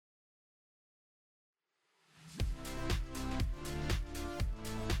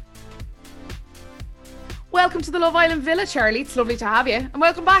welcome to the Love Island Villa, Charlie. It's lovely to have you. And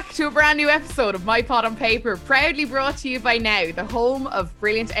welcome back to a brand new episode of My Pod on Paper, proudly brought to you by Now, the home of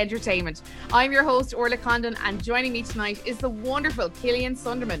brilliant entertainment. I'm your host, Orla Condon, and joining me tonight is the wonderful Cillian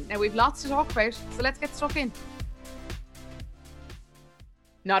Sunderman. Now, we've lots to talk about, so let's get stuck in.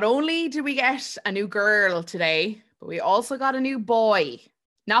 Not only did we get a new girl today, but we also got a new boy.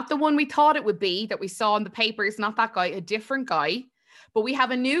 Not the one we thought it would be that we saw in the papers, not that guy, a different guy. But we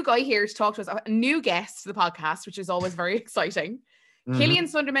have a new guy here to talk to us, a new guest to the podcast, which is always very exciting. Cillian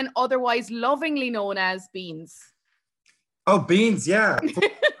Sunderman, otherwise lovingly known as Beans. Oh, Beans, yeah.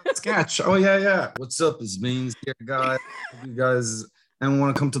 Sketch. Oh, yeah. What's up? It's Beans here, guys. You guys, anyone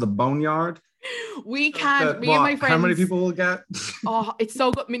want to come to the boneyard? We can. Me and my friends. How many people will get? Oh, it's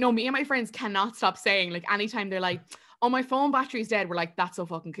so good. No, me and my friends cannot stop saying, like, anytime they're like, oh, my phone battery's dead, we're like, that's so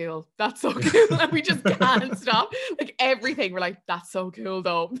fucking cool. That's so cool. And we just can't stop. Like, everything, we're like, that's so cool,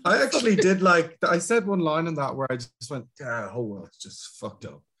 though. I actually did, I said one line in that where I just went, yeah, the whole world's just fucked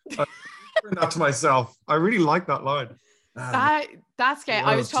up. I bring that to myself. I really like that line. That's scary.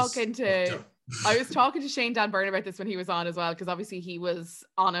 I was talking to Shane Dan Byrne about this when he was on as well, because obviously he was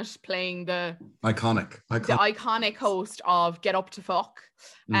on it playing the iconic host of Get Up to Fuck,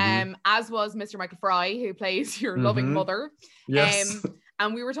 as was Mr. Michael Fry, who plays your loving mother. Yes.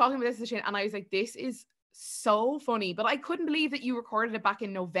 And we were talking about this with Shane, and I was like, this is so funny, but I couldn't believe that you recorded it back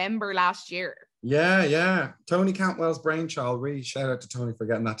in November last year. Yeah. Tony Cantwell's brainchild. Really shout out to Tony for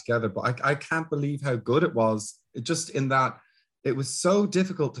getting that together. But I can't believe how good it was. It just in that it was so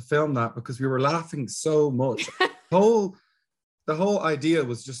difficult to film that because we were laughing so much. The whole idea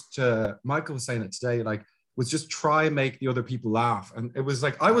was just Michael was saying it today, was just try and make the other people laugh. And it was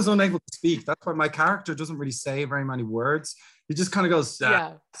like, I was unable to speak. That's why my character doesn't really say very many words. He just kind of goes,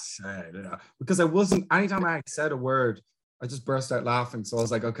 because anytime I said a word, I just burst out laughing. So I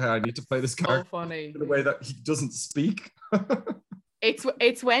was like, okay, I need to play this character in a way that he doesn't speak.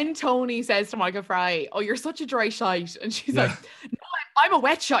 It's when Tony says to Michael Fry, oh, you're such a dry shite. And she's like, no, I'm a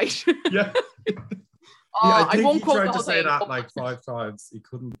wet shite. Yeah. I won't quote the whole thing. He tried to say that 5 times. He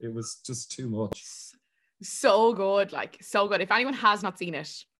couldn't. It was just too much. So good. So good. If anyone has not seen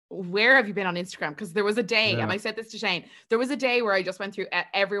it, where have you been on Instagram? Because there was a day, and I said this to Shane, there was a day where I just went through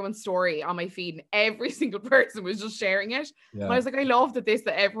everyone's story on my feed and every single person was just sharing it. Yeah. And I was like, I love that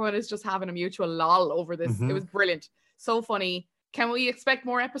everyone is just having a mutual lol over this. It was brilliant. So funny. Can we expect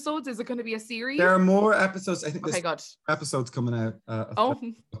more episodes? Is it going to be a series? There are more episodes. I think there's episodes coming out.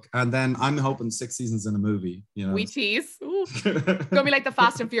 And then I'm hoping 6 seasons in a movie. You know, we tease. It's going to be like the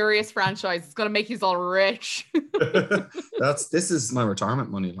Fast and Furious franchise. It's going to make you all rich. This is my retirement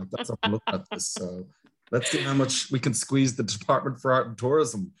money. That's how I look at this. So let's see how much we can squeeze the Department for Art and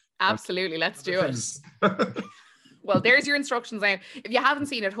Tourism. Absolutely, let's do it. Well, there's your instructions now. If you haven't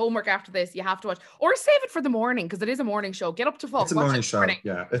seen it, homework after this, you have to watch. Or save it for the morning, because it is a morning show. Get Up to Fuck. It's a morning show.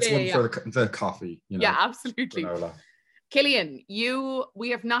 Yeah. It's one for the coffee. You know, yeah, absolutely. Cillian,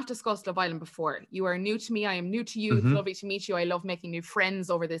 we have not discussed Love Island before. You are new to me. I am new to you. It's lovely to meet you. I love making new friends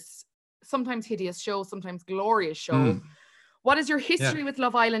over this sometimes hideous show, sometimes glorious show. What is your history with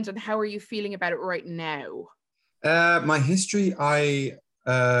Love Island, and how are you feeling about it right now? My history, I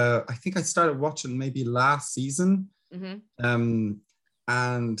think I started watching maybe last season.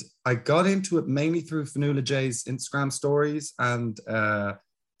 And I got into it mainly through Fionnuala J's Instagram stories, and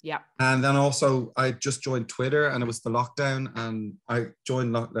then also I just joined Twitter, and it was the lockdown, and I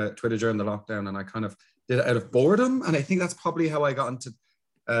joined Twitter during the lockdown, and I kind of did it out of boredom, and I think that's probably how I got into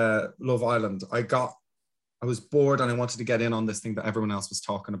Love Island. I was bored and I wanted to get in on this thing that everyone else was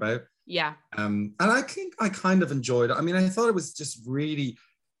talking about. Yeah. And I think I kind of enjoyed it. I mean, I thought it was just really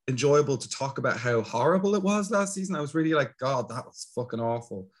enjoyable to talk about how horrible it was last season. I was really like, God, that was fucking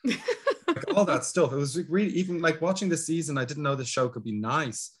awful. All that stuff. It was really, even watching this season, I didn't know the show could be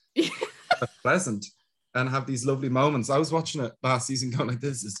nice, pleasant, and have these lovely moments. I was watching it last season going like,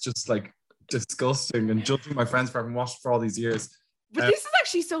 this is just disgusting, and judging my friends for having watched it for all these years. But this is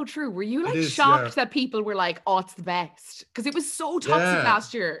actually so true. Were you shocked that people were like, oh, it's the best? Because it was so toxic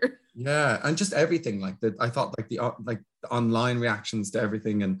last year. Yeah, and just everything I thought the online reactions to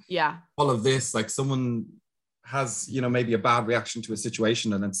everything, and all of this, someone has maybe a bad reaction to a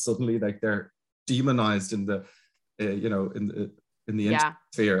situation, and then suddenly they're demonized in the in the internet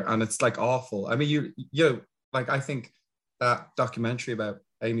sphere, and it's awful. I mean, I think that documentary about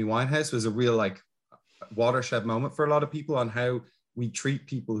Amy Winehouse was a real watershed moment for a lot of people on how we treat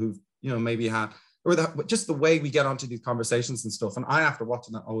people who've maybe had, or just the way we get onto these conversations and stuff. And I, after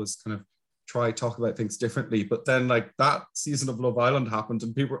watching that, always kind of talk about things differently. But then that season of Love Island happened,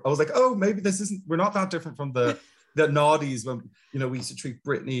 and I was like, oh, maybe we're not that different from the noughties when we used to treat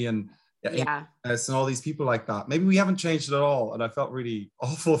Britney and Yeah. And all these people like that. Maybe we haven't changed at all. And I felt really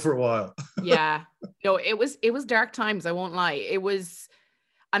awful for a while. Yeah. No, it was dark times. I won't lie. It was,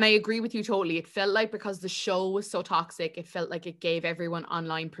 and I agree with you totally. It felt like because the show was so toxic, it felt like it gave everyone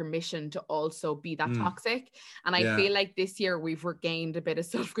online permission to also be that toxic. And I feel like this year we've regained a bit of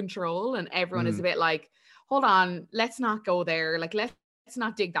self-control and everyone is a bit like, hold on, let's not go there. Like, let's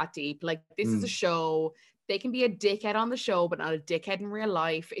not dig that deep. Like, this is a show. They can be a dickhead on the show, but not a dickhead in real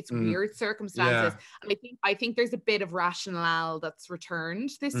life. It's weird circumstances. And I think there's a bit of rationale that's returned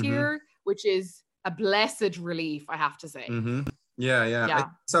this year, which is a blessed relief, I have to say. Yeah.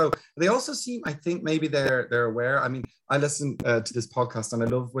 So they also seem, I think maybe they're aware. I mean, I listen to this podcast and I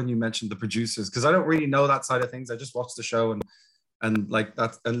love when you mentioned the producers, because I don't really know that side of things. I just watch the show and like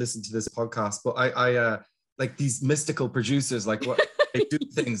that and listen to this podcast. But I like these mystical producers, like what they do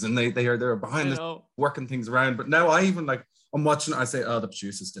things and they're behind this working things around. But now I even like, I'm watching it, I say, oh, the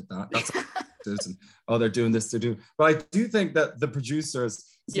producers did that. That's and oh, they're doing this, they're doing. But I do think that the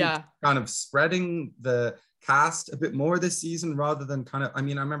producers kind of spreading the cast a bit more this season rather than kind of, I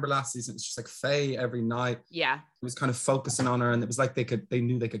mean, I remember last season, it's just like Faye every night. Yeah. It was kind of focusing on her and it was like they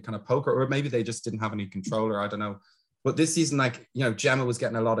knew they could kind of poke her, or maybe they just didn't have any control, or I don't know. But this season, like, you know, Gemma was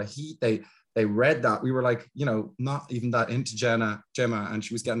getting a lot of heat. They read that. We were like, you know, not even that into Gemma, and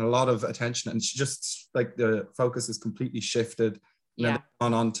she was getting a lot of attention, and she just like the focus is completely shifted. And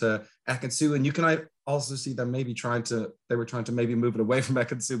then on to Ekin-Su, and you can also see them maybe they were trying to maybe move it away from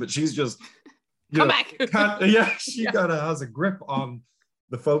Ekin-Su, but she's just come back. She has a grip on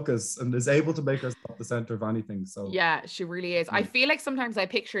the focus and is able to make herself the center of anything. So yeah, she really is. I feel like sometimes I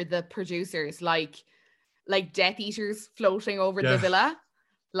picture the producers like Death Eaters floating over the villa.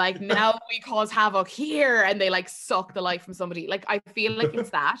 Like, now we cause havoc here, and they like suck the life from somebody. Like, I feel like it's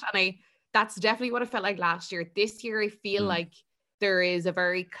that, and that's definitely what it felt like last year. This year, I feel like there is a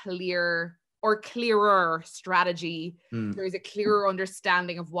very clearer strategy. There is a clearer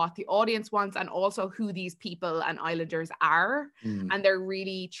understanding of what the audience wants and also who these people and islanders are. And they're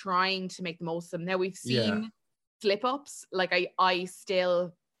really trying to make the most of them. Now, we've seen slip-ups. Like, I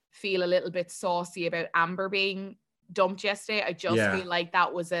still feel a little bit saucy about Amber being dumped yesterday. I just feel like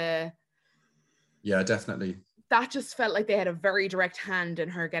that was definitely. That just felt like they had a very direct hand in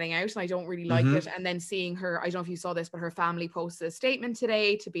her getting out, and I don't really like it. And then seeing her, I don't know if you saw this, but her family posted a statement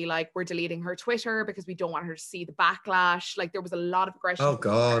today to be like, we're deleting her Twitter because we don't want her to see the backlash. Like, there was a lot of aggression. Oh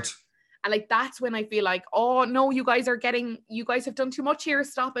God. And like, that's when I feel like, oh no, you guys have done too much here.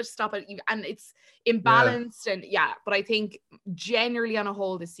 Stop it. And it's imbalanced and but I think generally on a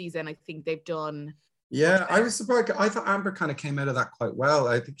whole this season, I think they've done. Yeah, I was surprised. I thought Amber kind of came out of that quite well.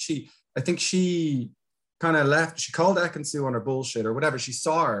 I think she kind of left. She called Ekin-Su on her bullshit or whatever. She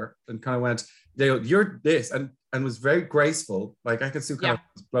saw her and kind of went, "You're this," and was very graceful. Like, Ekin-Su kind of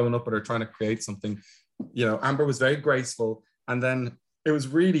was blowing up at her, trying to create something. You know, Amber was very graceful, and then it was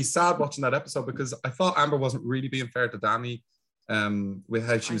really sad watching that episode because I thought Amber wasn't really being fair to Danny, with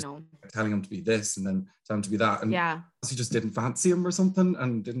how she was telling him to be this and then telling him to be that, and she just didn't fancy him or something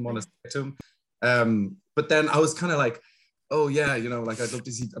and didn't want to say to him. But then I was kind of like, oh yeah, you know, like I'd love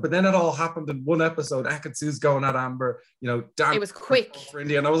to see, but then it all happened in one episode. Ekin-Su's going at Amber, you know, damn, it was quick for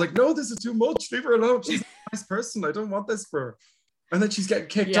India, and I was like, no, this is too much, leave her alone, she's a nice person, I don't want this for her. And then she's getting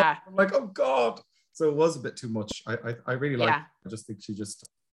kicked up. I'm like, oh God. So it was a bit too much. I really like her. I just think she just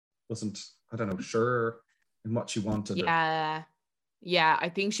wasn't, I don't know, sure in what she wanted. Yeah, I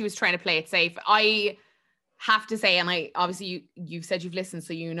think she was trying to play it safe. I have to say, and I obviously you've said you've listened,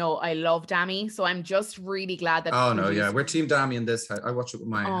 so you know I love Dami. So I'm just really glad that. Oh no, we're team Dami in this. I watch it with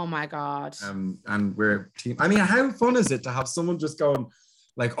my. Oh my God. And we're team. I mean, how fun is it to have someone just going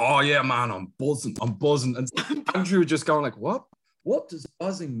like, oh yeah, man, I'm buzzing, and Andrew just going like, what does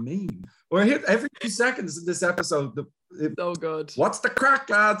buzzing mean? Or hit every 2 seconds in this episode. So good. What's the crack,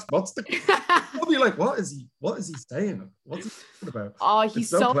 lads? I'll be like, what is he saying? What's he talking about? Oh, he's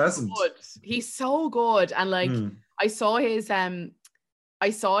so pleasant. Good. He's so good. And like, I saw his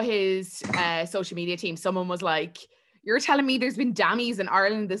social media team. Someone was like, you're telling me there's been Damis in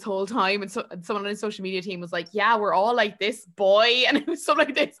Ireland this whole time? And so someone on his social media team was like, yeah, we're all like this, boy. And it was something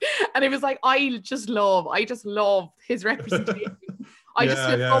like this. And it was like, I just love his representation. I just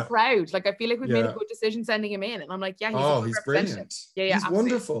feel so proud. Like, I feel like we've made a good decision sending him in. And I'm like, he's brilliant. Yeah, he's absolutely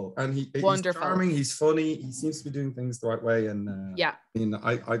wonderful. And he's charming, he's funny, he seems to be doing things the right way. And I mean,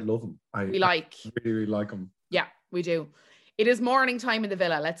 I love him. I really, really like him. Yeah, we do. It is morning time in the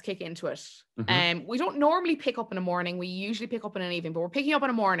villa. Let's kick into it. We don't normally pick up in the morning. We usually pick up in an evening, but we're picking up in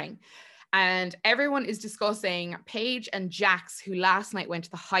the morning. And everyone is discussing Paige and Jax, who last night went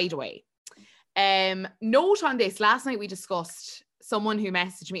to the Hideaway. Note on this, last night we discussed someone who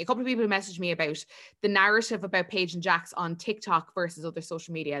messaged me, a couple of people who messaged me about the narrative about Paige and Jax on TikTok versus other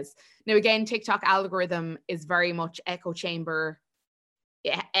social medias. Now, again, TikTok algorithm is very much echo chamber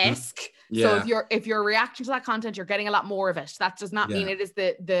esque. Yeah. So if you're reacting to that content, you're getting a lot more of it. That does not mean it is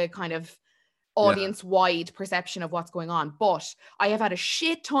the kind of audience wide perception of what's going on. But I have had a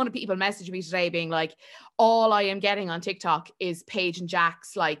shit ton of people message me today being like, all I am getting on TikTok is Paige and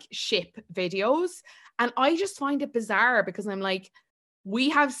Jax like ship videos. And I just find it bizarre because I'm like, we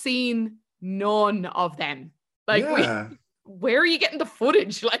have seen none of them. Like, where are you getting the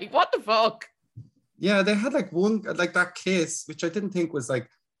footage? Like, what the fuck? Yeah, they had like one, like that kiss, which I didn't think was like,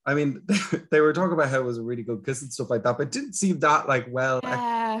 I mean, they were talking about how it was a really good kiss and stuff like that, but it didn't seem that like or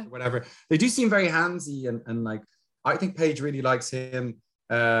whatever. They do seem very handsy and like, I think Paige really likes him.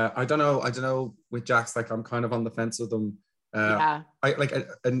 I don't know with Jax, like I'm kind of on the fence with him. I like,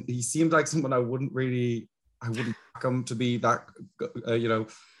 and he seemed like someone I wouldn't back him to be that,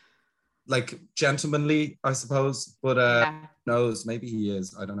 like gentlemanly, I suppose. But who knows? Maybe he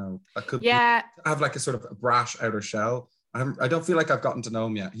is. I don't know. I could have like a sort of a brash outer shell. I don't feel like I've gotten to know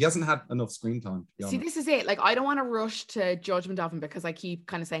him yet. He hasn't had enough screen time. See, this is it. Like, I don't want to rush to judgment of him because I keep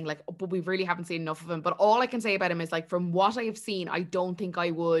kind of saying like, but we really haven't seen enough of him. But all I can say about him is like, from what I have seen, I don't think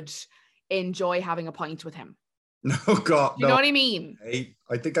I would enjoy having a pint with him. No, God, you know what I mean?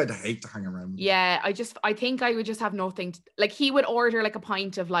 I think I'd hate to hang around with him. Yeah, I think I would just have nothing like, he would order like a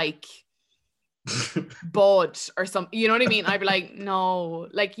pint of like Bud or something, you know what I mean? I'd be like, no,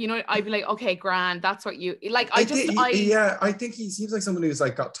 like, you know, I'd be like, okay, grand, that's what you like. I think he seems like someone who's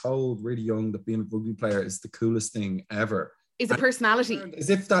like got told really young that being a rugby player is the coolest thing ever. Is a personality.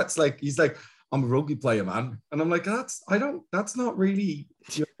 As if that's like, he's like, I'm a rugby player, man. And I'm like, that's not really,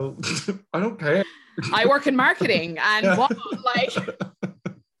 you know, I don't care. I work in marketing and what, like,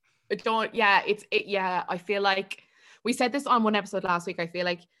 I feel like we said this on one episode last week. I feel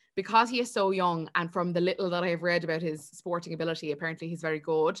like because he is so young, and from the little that I've read about his sporting ability, apparently he's very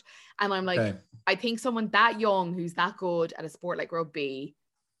good. And I'm like, I think someone that young who's that good at a sport like rugby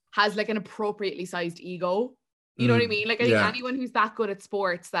has like an appropriately sized ego. You know what I mean? Like, I think anyone who's that good at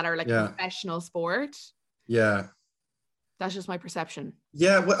sports that are like professional sport. Yeah. That's just my perception.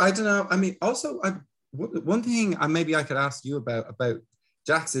 Yeah. Well, I don't know. I mean, also, one thing maybe I could ask you about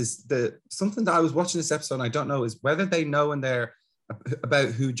Jax is something that I was watching this episode and I don't know is whether they know in there about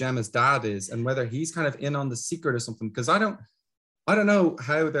who Gemma's dad is and whether he's kind of in on the secret or something. Because I don't know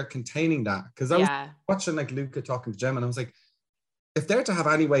how they're containing that. Because I was watching like Luca talking to Gemma and I was like, if they're to have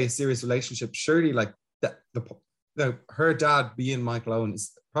any way a serious relationship, surely like her dad being Michael Owen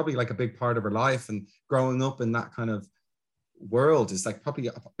is probably like a big part of her life, and growing up in that kind of world is like probably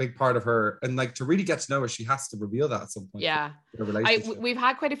a big part of her, and like to really get to know her, she has to reveal that at some point. We've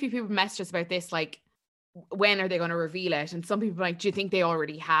had quite a few people message us about this, like, when are they going to reveal it? And some people are like, do you think they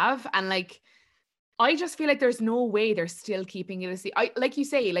already have? And like, I just feel like there's no way they're still keeping it a secret. Like you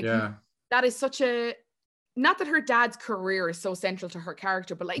say, like that is such a, not that her dad's career is so central to her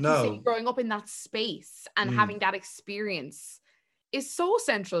character, but like you say, growing up in that space and having that experience is so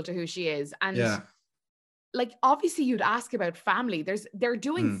central to who she is. And like, obviously you'd ask about family. They're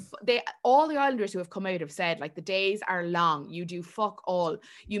doing, all the Islanders who have come out have said, like, the days are long. You do fuck all.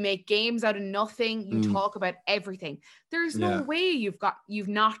 You make games out of nothing. You talk about everything. There's no way you've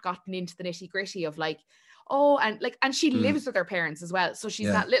not gotten into the nitty gritty of like, and she lives with her parents as well. So she's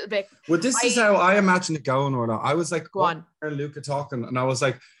that little bit. Well, this is how I imagine it going, or not. I was like, go on, Luca talking, and I was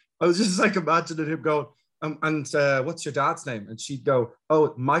just like imagining him going, and what's your dad's name? And she'd go,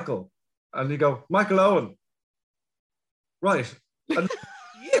 oh, Michael. And he'd go, Michael Owen. Right. And,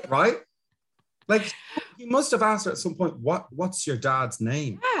 right? Like, he must have asked her at some point, what's your dad's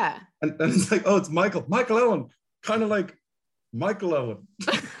name? Yeah. And it's like, oh, it's Michael Owen. Kind of like Michael Owen.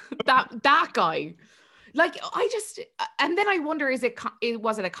 that guy. Like, and then I wonder,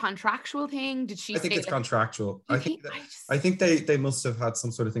 was it a contractual thing? Did she? I think it's contractual. I think they must have had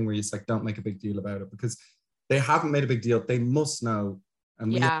some sort of thing where you just like, don't make a big deal about it, because they haven't made a big deal. They must know,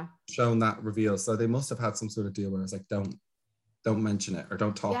 and we have shown that reveal, so they must have had some sort of deal where it's like, don't mention it or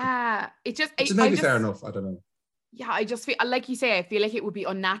don't talk. Yeah, it may be fair enough. I don't know. Yeah, I just feel like you say, I feel like it would be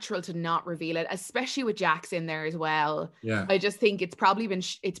unnatural to not reveal it, especially with Jax in there as well. Yeah, I just think it's probably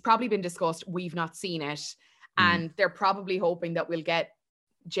been discussed. We've not seen it, and they're probably hoping that we'll get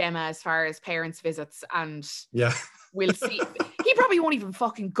Gemma as far as parents' visits, and we'll see. He probably won't even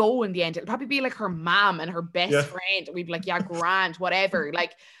fucking go in the end. It'll probably be like her mom and her best friend. We'd be like, yeah, grand, whatever.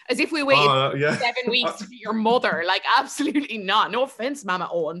 Like, as if we waited 7 weeks to be your mother. Like, absolutely not. No offense, Mama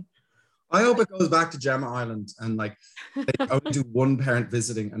Owen. I hope it goes back to Gemma Island and like they only do one parent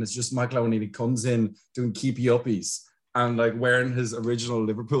visiting, and it's just Michael Owen. He comes in doing keepy uppies, and like wearing his original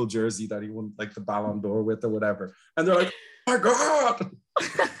Liverpool jersey that he won like the Ballon d'Or with or whatever. And they're like, oh my God.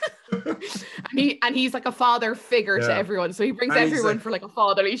 and he's like a father figure to everyone. So he brings everyone like, for like a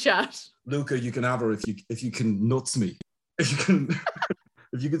fatherly chat. Luca, you can have her if you can nuts me. If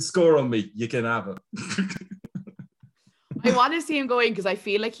you can score on me, you can have it. I want to see him going because I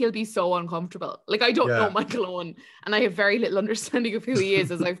feel like he'll be so uncomfortable. Like, I don't know Michael Owen, and I have very little understanding of who he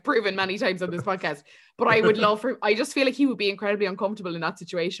is, as I've proven many times on this podcast. But I would love for, I just feel like he would be incredibly uncomfortable in that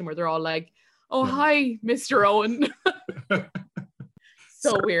situation where they're all like, oh, hi, Mr. Owen.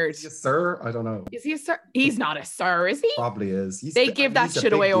 So weird. Is he a sir? I don't know. Is he a sir? He's not a sir, is he? Probably is. They give that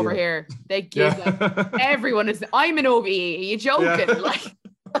shit away over here. They give that. Everyone is, I'm an OBE. Are you joking? Yeah. Like,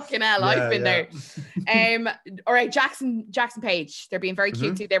 fucking hell, I've been there. All right, Jackson Paige. They're being very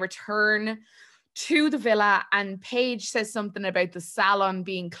cutesy. They return to the villa, and Paige says something about the salon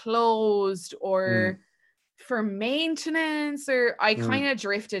being closed or for maintenance, or I kind of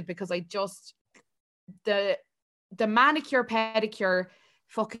drifted because I just the manicure, pedicure,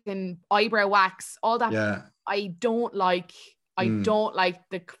 fucking eyebrow wax, all that. Yeah. I don't like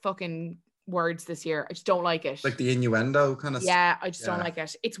the fucking words this year. I just don't like it. Like the innuendo kind of stuff. I just don't like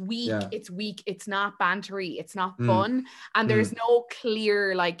it. It's weak. Yeah. It's weak. It's not bantery. It's not fun. And there's no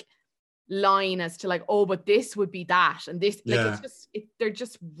clear like line as to like, oh, but this would be that. And this, like, it's just, they're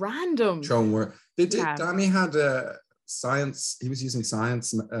just random. Danny had science. He was using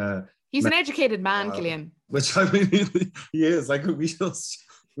science. He's an educated man, Killian. Which I mean, he is. Like,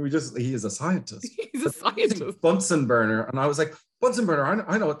 he is a scientist. He's a scientist. Bunsen burner. And I was like, Bunsen burner,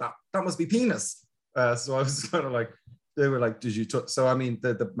 I know what that must be penis. So I was kind of like, they were like, did you so I mean,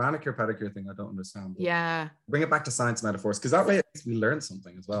 the manicure pedicure thing, I don't understand. Yeah. Bring it back to science metaphors, because that way at least we learn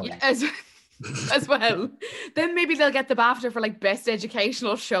something as well. Yeah, as well. Then maybe they'll get the BAFTA for like best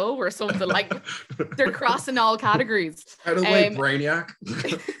educational show or something. Like, they're crossing all categories. Out of the way, Brainiac.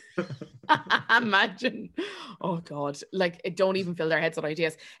 Imagine. Oh God. Like, it don't even fill their heads with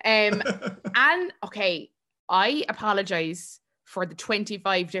ideas. And okay, I apologize for the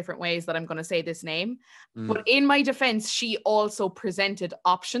 25 different ways that I'm going to say this name. But in my defense, she also presented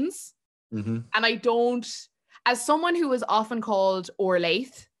options. And I don't, as someone who is often called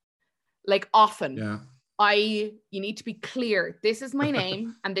Orlaith, like often, you need to be clear. This is my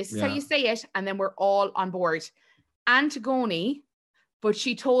name and this is how you say it. And then we're all on board. Antigone, but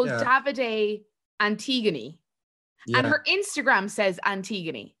she told Davide Antigone. And her Instagram says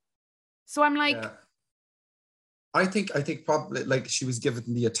Antigone. So I'm like, I think probably like she was given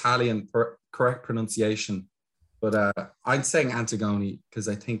the Italian correct pronunciation, but I'm saying Antigone because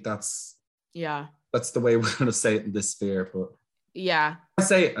I think that's the way we're going to say it in this sphere. But I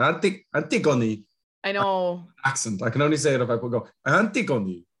say Antigone. I know accent. I can only say it if I go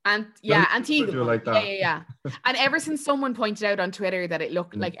Antigone. And Antigone. Like that. Yeah. And ever since someone pointed out on Twitter that it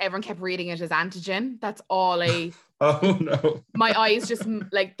looked like everyone kept reading it as antigen, that's all oh no. My eyes just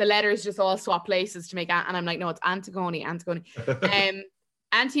like the letters just all swap places to make and I'm like, no, it's Antigone. Antigone.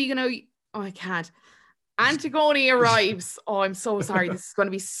 Oh, I can't. Antigone arrives. Oh, I'm so sorry. This is going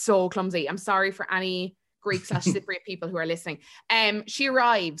to be so clumsy. I'm sorry for any Greek/Cypriot people who are listening. She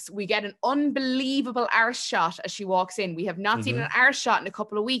arrives. We get an unbelievable arse shot as she walks in. We have not seen an arse shot in a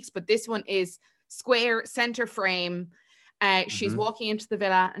couple of weeks, but this one is square, center frame. She's walking into the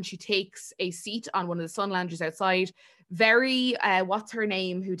villa and she takes a seat on one of the sun lounges outside. Very, what's her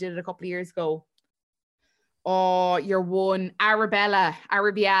name, who did it a couple of years ago? Oh, your one, Arabiata.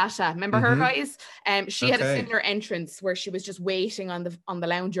 Remember her, guys? She had a similar entrance where she was just waiting on the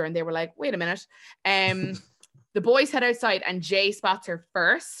lounger and they were like, wait a minute. The boys head outside and Jay spots her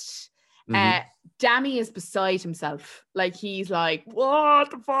first. Dammy is beside himself. Like, he's like,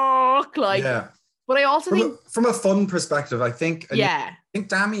 what the fuck? Like, but I also think from a fun perspective, I think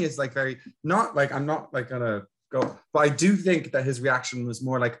Dammy is like very not like, I'm not like gonna go, but I do think that his reaction was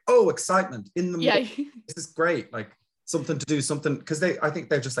more like, oh, excitement in the moment. This is great, like something to do, something, because I think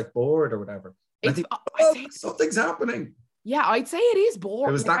they're just like bored or whatever. I think something's happening. Yeah, I'd say it is bored.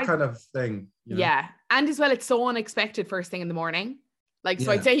 It was that kind of thing. You know? Yeah, and as well, it's so unexpected first thing in the morning. Like,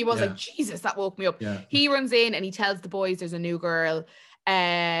 so I'd say he was like, Jesus, that woke me up. He runs in and he tells the boys there's a new girl.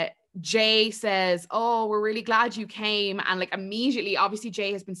 Jay says, oh, we're really glad you came. And like immediately, obviously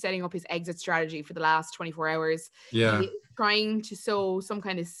Jay has been setting up his exit strategy for the last 24 hours. He's trying to sow some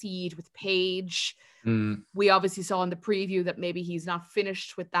kind of seed with Paige. We obviously saw in the preview that maybe he's not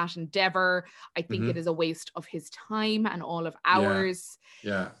finished with that endeavor. I think it is a waste of his time and all of ours.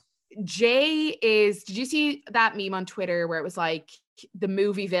 Jay is, did you see that meme on Twitter where it was like the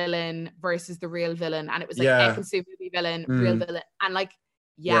movie villain versus the real villain? And it was like Ekin-Su movie villain, real villain. And like,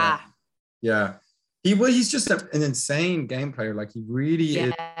 He's just an insane game player. Like he really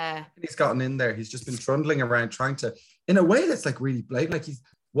is. He's gotten in there. He's just been trundling around trying to, in a way that's like really blatant. Like he's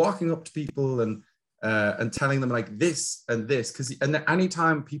walking up to people and telling them like this and this. And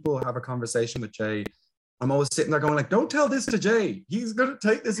anytime people have a conversation with Jay, I'm always sitting there going like, don't tell this to Jay. He's going to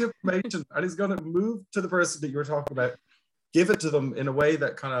take this information and he's going to move to the person that you were talking about, give it to them in a way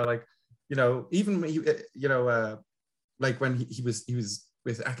that kind of like, you know, even when like when he was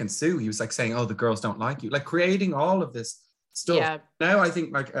with Ekin-Su, he was like saying, oh, the girls don't like you, like creating all of this stuff. Yeah. Now I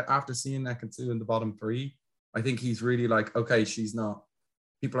think like after seeing Ekin-Su in the bottom 3, I think he's really like, okay,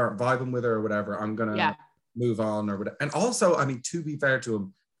 people aren't vibing with her or whatever. I'm going to move on or whatever. And also, I mean, to be fair to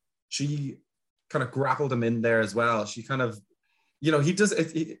him, she kind of grappled him in there as well. She kind of, you know, he does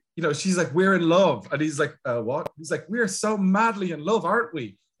it, you know, she's like, we're in love. And he's like, what? He's like, we're so madly in love, aren't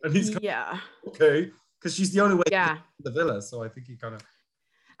we? And he's kind of, okay. Because she's the only way to the villa. So I think he kind of.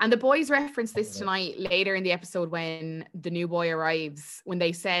 And the boys referenced this tonight later in the episode when the new boy arrives, when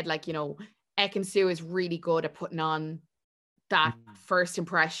they said like, you know, Ekin-Su is really good at putting on that first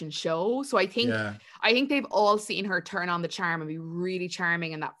impression show. So I think they've all seen her turn on the charm and be really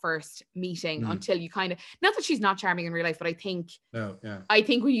charming in that first meeting until you kind of, not that she's not charming in real life, but I think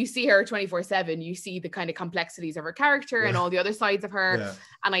when you see her 24/7, you see the kind of complexities of her character and all the other sides of her. Yeah.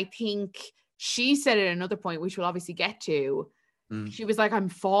 And I think she said at another point, which we'll obviously get to, she was like, I'm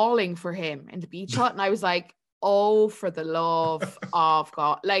falling for him in the beach hut. And I was like, oh, for the love of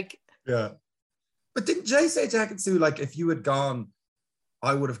God. Like, yeah. But didn't Jay say to Ekin-Su, like, if you had gone,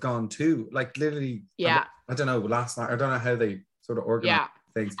 I would have gone too? Like, literally, I don't know, last night, I don't know how they sort of organized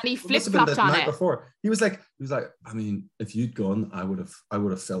things. And he flip-flopped on it. Before. He was like, I mean, if you'd gone, I would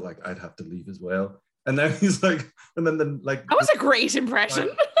have felt like I'd have to leave as well. And then he's like, and then like. That was a great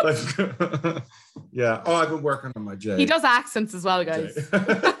impression. Yeah. Oh, I've been working on my Jay. He does accents as well, guys.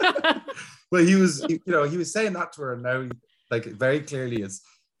 Well, he was saying that to her, and now he, like, very clearly is.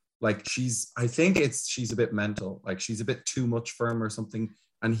 Like I think she's a bit mental, like she's a bit too much for him or something.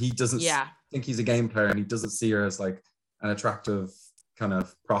 And he doesn't think he's a game player, and he doesn't see her as like an attractive kind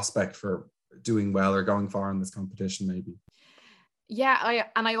of prospect for doing well or going far in this competition, maybe. Yeah,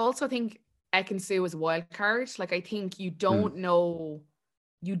 I also think Ekin-Su is a wild card. Like, I think you don't know,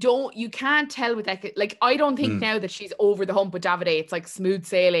 you can't tell with Ekin. Like, I don't think now that she's over the hump with Davide, it's like smooth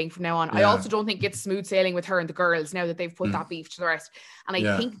sailing from now on. I also don't think it's smooth sailing with her and the girls now that they've put that beef to the rest. And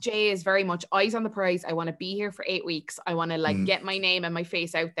I think Jay is very much eyes on the prize. I want to be here for 8 weeks. I want to like get my name and my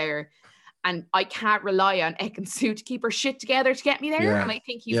face out there. And I can't rely on Ekin-Su to keep her shit together to get me there. And I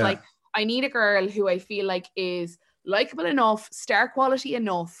think he's like, I need a girl who I feel like is likable enough, star quality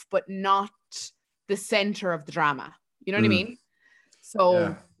enough, but not the center of the drama. You know what I mean?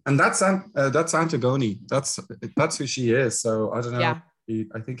 So, and that's Antigone. That's who she is. So I don't know. Yeah.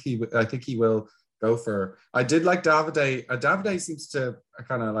 I think he will go for her. I did like Davide. Davide seems to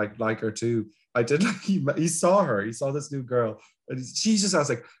kind of like her too. I did like he saw her. He saw this new girl, and she just has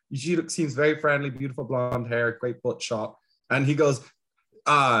like, she seems very friendly, beautiful blonde hair, great butt shot, and he goes,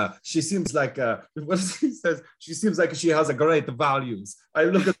 she seems like what he says. She seems like she has a great values. I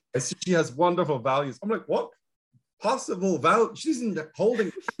look at this, she has wonderful values. I'm like, what possible value? She isn't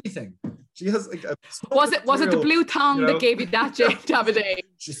holding anything. She has like was it the blue tongue that gave you that, Davide?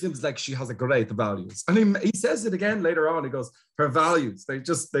 She seems like she has a great values. And he says it again later on. He goes, her values,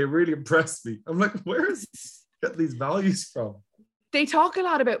 they really impressed me. I'm like, where is he get these values from? They talk a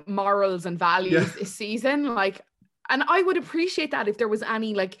lot about morals and values this season, like, and I would appreciate that if there was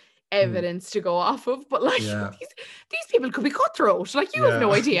any like evidence to go off of, but like these people could be cutthroat. Like, you have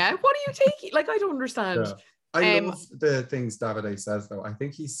no idea. What are you taking? Like, I don't understand. Yeah. I love the things Davide says, though. I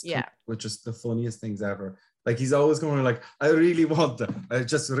think he's with just the funniest things ever. Like, he's always going like, I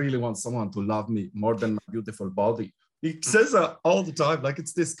just really want someone to love me more than my beautiful body. He says that all the time. Like,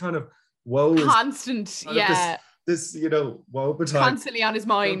 it's this kind of constant, this woe constantly on his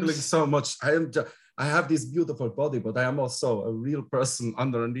mind. So much. I have this beautiful body, but I am also a real person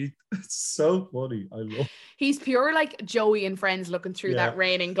underneath. It's so funny. I love. He's pure like Joey and Friends looking through that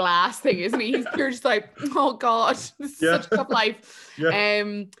raining glass thing, isn't he? He's pure just like, oh God, this is such a tough life.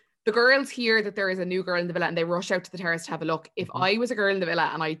 The girls hear that there is a new girl in the villa and they rush out to the terrace to have a look. If I was a girl in the villa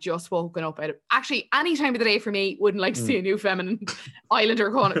and I just woken up actually any time of the day for me, wouldn't like to see a new feminine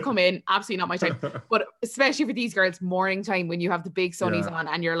islander come in. Absolutely not my time. But especially for these girls, morning time when you have the big sunnies on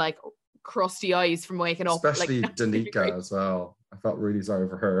and you're like crusty eyes from waking up. Especially like, Danica as well. I felt really sorry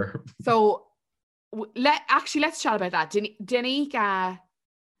for her. So let's chat about that. Danica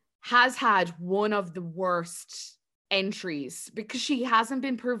has had one of the worst entries because she hasn't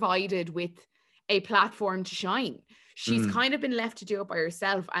been provided with a platform to shine. She's kind of been left to do it by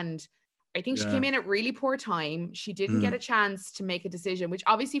herself, and I think she came in at really poor time. She didn't get a chance to make a decision, which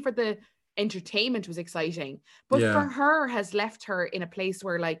obviously for the entertainment was exciting, but for her has left her in a place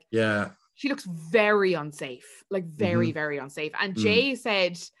where like, she looks very unsafe, like very, very unsafe. And Jay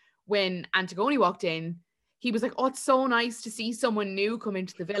said when Antigone walked in, he was like, oh, it's so nice to see someone new come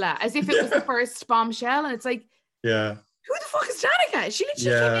into the villa, as if it was the first bombshell. And it's like, who the fuck is Danica? She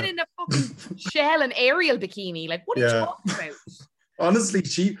literally came in a fucking shell and Ariel bikini. Like, what are you talking about? Honestly,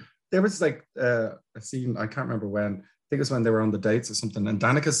 there was like a scene, I can't remember when, I think it was when they were on the dates or something, and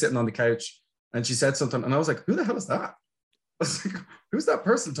Danica's sitting on the couch and she said something, and I was like, who the hell is that? I was like, who's that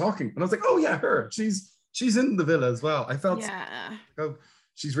person talking? And I was like, oh yeah, her. She's in the villa as well. I felt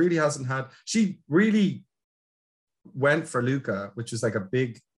she really went for Luca, which was like a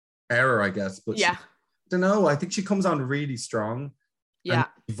big error, I guess. But I don't know. I think she comes on really strong. Yeah.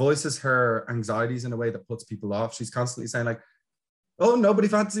 And voices her anxieties in a way that puts people off. She's constantly saying like, oh, nobody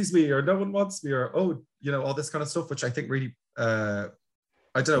fancies me, or no one wants me, or oh, you know, all this kind of stuff, which I think really, I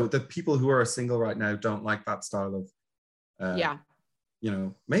don't know, the people who are single right now don't like that style of, you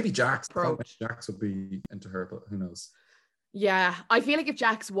know, maybe Jax. Jax would be into her, but who knows? Yeah, I feel like if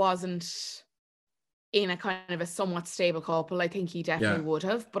Jax wasn't in a kind of a somewhat stable couple, I think he definitely would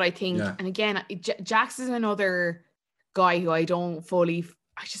have. But I think, and again, Jax is another guy who I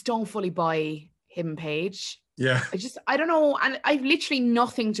just don't fully buy him and Paige. Yeah. I don't know. And I've literally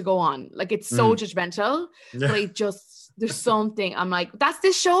nothing to go on. Like, it's so judgmental, but there's something. I'm like, that's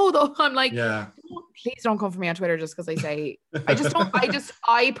this show though. I'm like, please don't come for me on Twitter just because I say,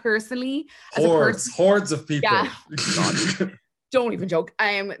 I personally, as hordes of people. Yeah. God, don't even joke.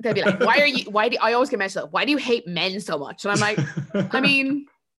 They'll be like, I always get mentioned, why do you hate men so much? And I'm like, I mean.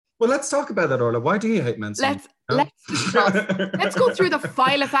 Well, let's talk about that, Orla. Why do you hate men so much? Let's go through the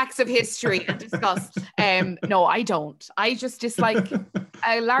file of facts of history and discuss. No, I don't. I just dislike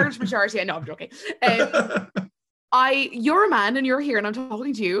a large majority. I know, I'm joking. You're a man and you're here and I'm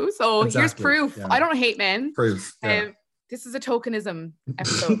talking to you. So here's proof. I don't hate men. Proof. This is a tokenism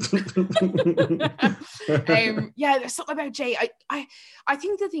episode. There's something about Jay. I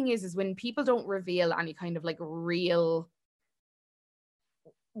think the thing is when people don't reveal any kind of like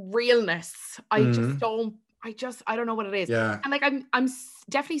realness, I don't know what it is. And like I'm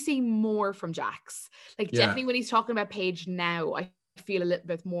definitely seeing more from Jax. Like definitely when he's talking about Paige now, I feel a little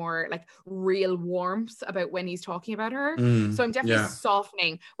bit more like real warmth about when he's talking about her. So I'm definitely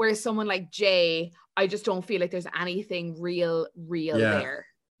softening. Whereas someone like Jay, I just don't feel like there's anything real there.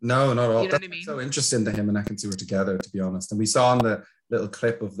 No, not at all. You know what I mean? So interesting to him and Ekin-Su were together, to be honest. And we saw in the little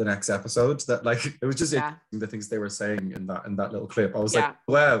clip of the next episode that like it was just interesting, the things they were saying in that little clip. I was like,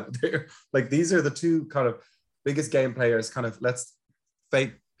 wow, they're like, these are the two kind of biggest game players, kind of let's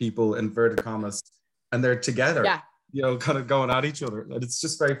fake people inverted commas, and they're together. You know, kind of going at each other. And it's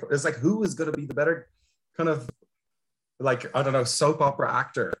just it's like, who is going to be the better kind of like, I don't know, soap opera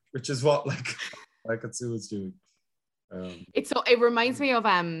actor, which is what like Ekin-Su was doing. It reminds me of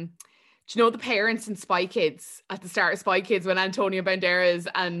do you know the parents in Spy Kids at the start of Spy Kids when Antonio Banderas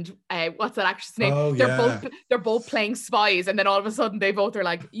and what's that actress name? Oh, they're both playing spies, and then all of a sudden they both are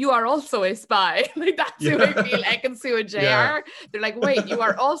like, you are also a spy. Like that's who I feel Ekin-Su and Jay are. They're like, wait, you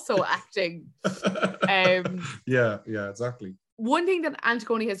are also acting. Yeah, exactly. One thing that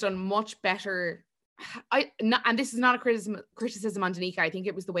Antigone has done much better, and this is not a criticism on Danica. I think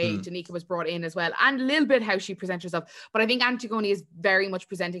it was the way Danica was brought in as well, and a little bit how she presents herself. But I think Antigone is very much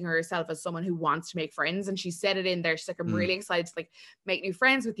presenting herself as someone who wants to make friends, and she said it in there. She's like, I'm really excited to like make new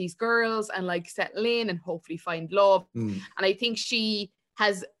friends with these girls and like settle in and hopefully find love. And I think she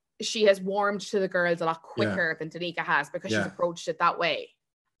has warmed to the girls a lot quicker than Danica has, because she's approached it that way.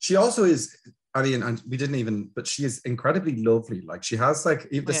 She also is. I mean, and we didn't even, but she is incredibly lovely. Like she has like,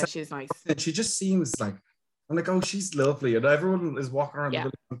 she's nice. She just seems like, I'm like, oh, she's lovely. And everyone is walking around the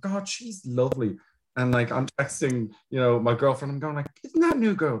building, oh, God, she's lovely. And like, I'm texting, you know, my girlfriend, I'm going like, isn't that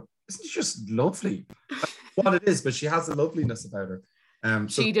new girl? Isn't she just lovely? What it is, but she has a loveliness about her.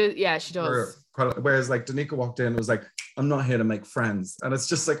 So she does. Yeah, she does. Whereas like Danica walked in and was like, I'm not here to make friends. And it's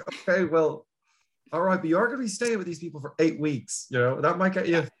just like, okay, well, all right, but you're going to be staying with these people for 8 weeks. You know, that might get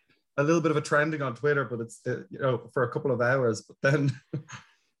you a little bit of a trending on Twitter, but it's, you know, for a couple of hours, but then,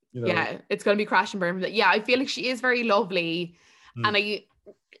 you know. Yeah, it's going to be crash and burn. Yeah, I feel like she is very lovely. And I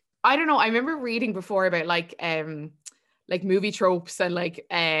don't know, I remember reading before about like movie tropes and like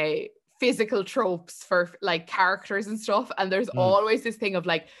physical tropes for like characters and stuff. And there's always this thing of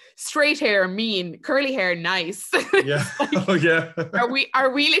like straight hair, mean, curly hair, nice. Yeah. Like, oh yeah. Are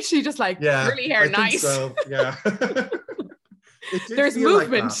we literally just like curly hair, nice? So. Yeah. There's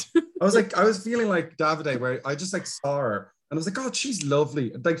movement. Like I was feeling like Davide, where I just like saw her And I was like, God, she's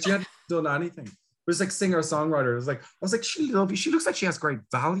lovely. Like she hadn't done anything. It was like singer-songwriter. I was like, she's lovely. She looks like she has great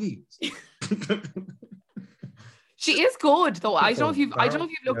values. She is good though. I don't know if you've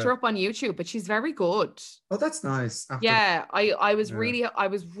looked her up on YouTube, but she's very good. Oh, that's nice. I was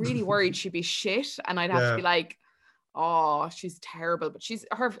really worried she'd be shit, and I'd have to be like, oh, she's terrible. But she's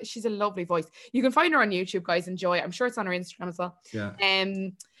a lovely voice. You can find her on YouTube, guys. Enjoy it. I'm sure it's on her Instagram as well. Yeah.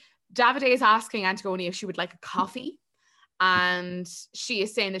 Davide is asking Antigone if she would like a coffee. And she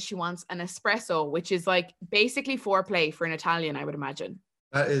is saying that she wants an espresso, which is like basically foreplay for an Italian, I would imagine.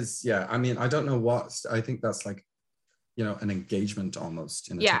 That is, yeah. I mean, I don't know what, I think that's like, you know, an engagement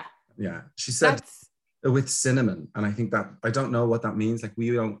almost. Yeah. She said with cinnamon. And I think that, I don't know what that means. Like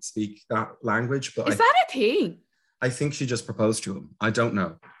we don't speak that language, but is that a thing? I think she just proposed to him. I don't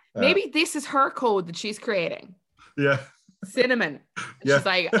know. Maybe this is her code that she's creating. Yeah. Cinnamon. Yeah. She's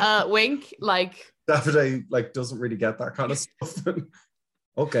like, wink, like. Davide like doesn't really get that kind of stuff.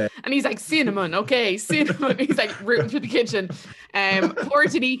 Okay. And he's like, cinnamon, okay, cinnamon. He's like rooting for the kitchen. Poor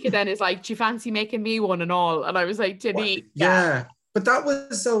Danica then is like, do you fancy making me one and all? And I was like, Danica. Yeah. But that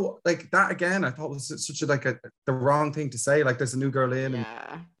was so like that again, I thought was such a the wrong thing to say. Like there's a new girl in and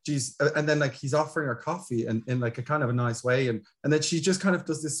and then like he's offering her coffee and in like a kind of a nice way. And then she just kind of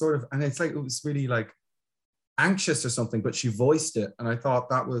does this sort of, and it's like, it was really like anxious or something, but she voiced it. And I thought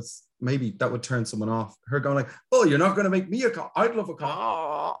that was, maybe that would turn someone off. Her going like, oh, you're not going to make me a coffee. I'd love a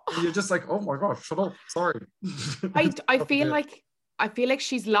coffee. Oh. You're just like, oh my gosh, shut up. Sorry. I feel like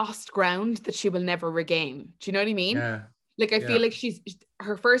she's lost ground that she will never regain. Do you know what I mean? Yeah. Like, I feel like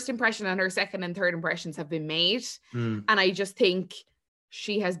her first impression and her second and third impressions have been made. And I just think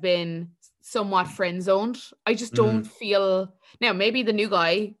she has been somewhat friend zoned. I just don't feel, now maybe the new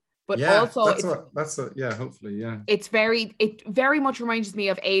guy, but also hopefully. It very much reminds me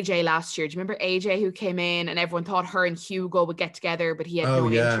of AJ last year. Do you remember AJ who came in and everyone thought her and Hugo would get together, but he had no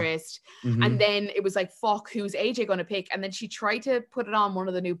interest. And then it was like, fuck, who's AJ going to pick? And then she tried to put it on one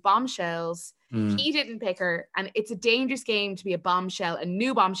of the new bombshells. He didn't pick her. And it's a dangerous game to be a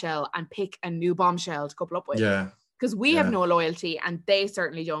new bombshell, and pick a new bombshell to couple up with. Yeah. Because we have no loyalty and they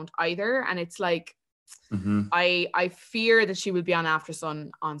certainly don't either. And it's like, I fear that she will be on After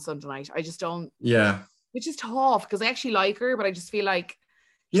Sun on Sunday night. I just don't. Yeah. Which is tough because I actually like her, but I just feel like.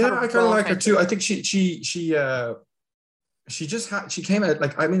 Yeah, I kind of like her too. I think she came out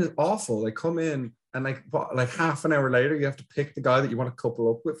like, I mean, it's awful. Like come in and like half an hour later, you have to pick the guy that you want to couple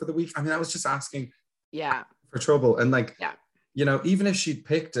up with for the week. I mean, I was just asking. Yeah. For trouble. And like, you know, even if she'd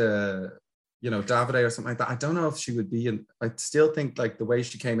picked Davide or something like that, I don't know if she would be. And I still think like the way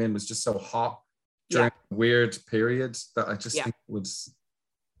she came in was just so hot during a weird period that I just think it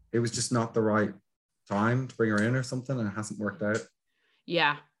was just not the right time to bring her in or something, and it hasn't worked out.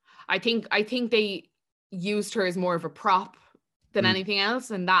 Yeah. I think they used her as more of a prop than anything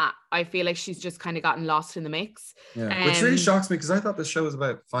else, and that I feel like she's just kind of gotten lost in the mix. Yeah, which really shocks me because I thought this show was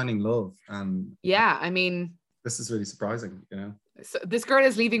about finding love, and I mean, this is really surprising, you know. So this girl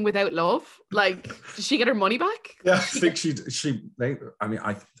is leaving without love. Like, does she get her money back? Yeah, I think I mean,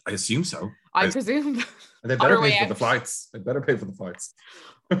 I assume so. I presume. They better pay for the flights. They better pay for the flights.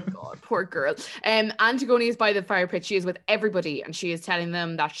 God, poor girl. Antigone is by the fire pit. She is with everybody, and she is telling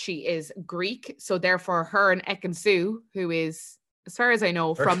them that she is Greek. So therefore, her and Ekin-Su, who is, as far as I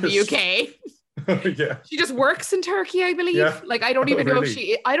know, Turkish. From the UK. Yeah. She just works in Turkey, I believe. Yeah. Like, I don't even know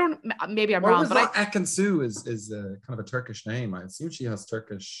if maybe I'm wrong. But Ekin-Su is kind of a Turkish name. I assume she has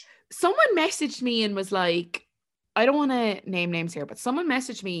Turkish. Someone messaged me and was like, I don't want to name names here, but someone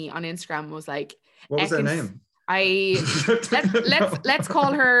messaged me on Instagram and was like, what was their name? Let's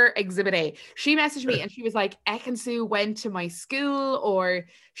call her Exhibit A. She messaged me and she was like, Ekin-Su went to my school, or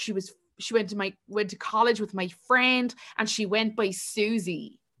she went to college with my friend, and she went by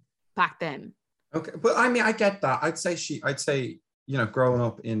Susie back then. Okay, but I mean, I get that. I'd say, you know, growing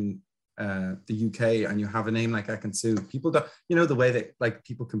up in the UK and you have a name like Ekin-Su, people don't, you know, the way that like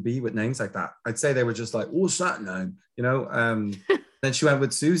people can be with names like that. I'd say they were just like, oh, what's that name? You know, then she went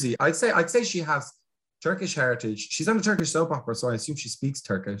with Susie. I'd say she has Turkish heritage. She's on a Turkish soap opera, so I assume she speaks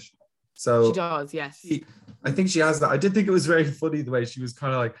Turkish. So she does, yes. I think she has that. I did think it was very funny the way she was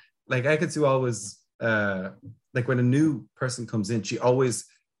kind of like Ekin-Su always, like when a new person comes in, she always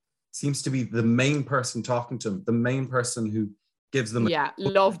seems to be the main person talking to them, the main person who gives them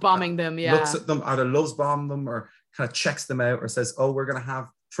love bombing them, looks at them, either loves bomb them or kind of checks them out or says, oh, we're gonna have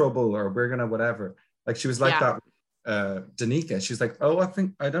trouble or we're gonna whatever. Like she was like that Danica. She's like, oh,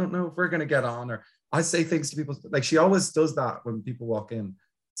 I don't know if we're gonna get on, or I say things to people, like she always does that when people walk in.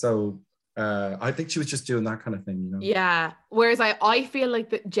 So I think she was just doing that kind of thing, you know? Yeah. Whereas I feel like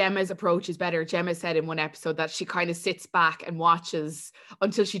that Gemma's approach is better. Gemma said in one episode that she kind of sits back and watches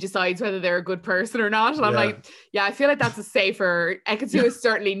until she decides whether they're a good person or not. And I'm like, yeah, I feel like that's a safer. Ekin-Su is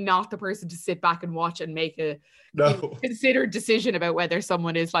certainly not the person to sit back and watch and make a considered decision about whether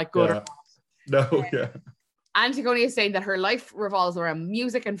someone is like good or not. No, yeah. Antigone is saying that her life revolves around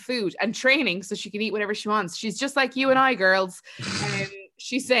music and food and training so she can eat whatever she wants. She's just like you and I, girls.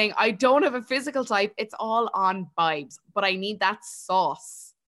 She's saying, I don't have a physical type. It's all on vibes, but I need that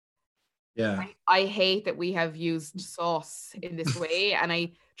sauce. Yeah. I hate that we have used sauce in this way. And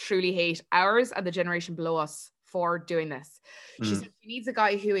I truly hate ours and the generation below us for doing this. She said she needs a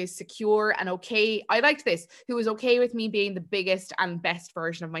guy who is secure and okay. I liked this, who is okay with me being the biggest and best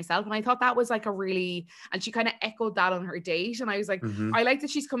version of myself. And I thought that was like a really, and she kind of echoed that on her date. And I was like, I like that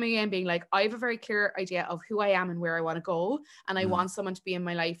she's coming in being like, I have a very clear idea of who I am and where I want to go. And I want someone to be in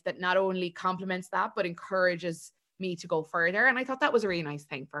my life that not only complements that, but encourages me to go further. And I thought that was a really nice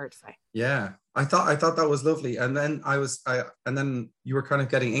thing for her to say. Yeah, I thought that was lovely. And then and then you were kind of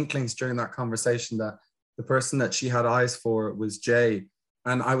getting inklings during that conversation that the person that she had eyes for was Jay.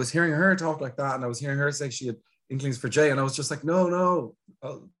 And I was hearing her talk like that. And I was hearing her say she had inklings for Jay. And I was just like, no,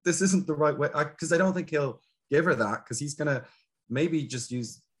 this isn't the right way. Because I don't think he'll give her that, because he's going to maybe just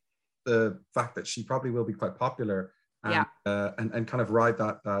use the fact that she probably will be quite popular and kind of ride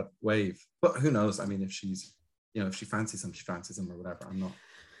that wave. But who knows? I mean, if she's, if she fancies him, she fancies him or whatever. I'm not.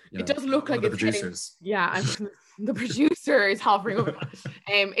 It does look like the it's producers. The producer is hovering over.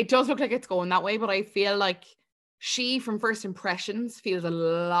 It does look like it's going that way, but I feel like she, from first impressions, feels a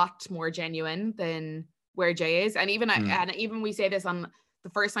lot more genuine than where Jay is. And even we say this on the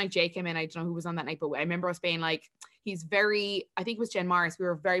first night Jay came in. I don't know who was on that night, but I remember us being like, he's very. I think it was Jen Morris. We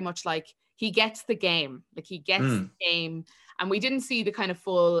were very much like, he gets the game. Like he gets the game. And we didn't see the kind of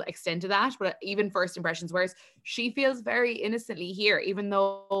full extent of that, but even first impressions, whereas she feels very innocently here, even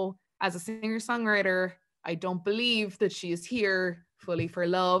though as a singer-songwriter, I don't believe that she is here fully for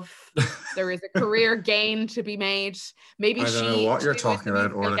love. There is a career gain to be made. Maybe I don't know what you're talking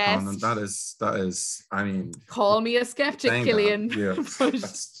about, Orla Condon. That is, I mean. Call me a skeptic, Killian. Yeah,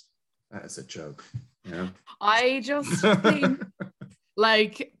 that is a joke. Yeah. I just think...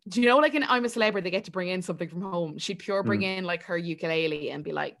 Like, do you know, like in I'm a Celebrity, they get to bring in something from home. She'd bring in like her ukulele and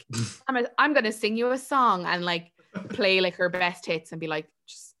be like, I'm going to sing you a song, and like play like her best hits and be like,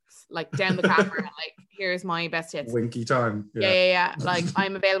 just like down the camera, and like, here's my best hits. Winky time. Yeah. Like,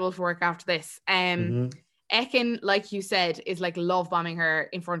 I'm available for work after this. Ekin, like you said, is like love bombing her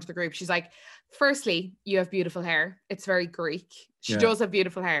in front of the group. She's like, firstly, you have beautiful hair. It's very Greek. She does have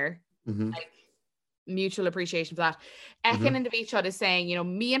beautiful hair. Like, mutual appreciation for that. Ekin and Davichot is saying,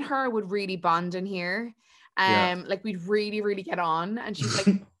 me and her would really bond in here. Like we'd really, really get on. And she's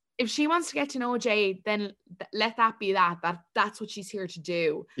like, if she wants to get to know Jay, then let that be that's what she's here to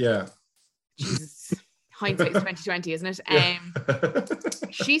do. Yeah. Jesus. Hindsight's 2020, isn't it?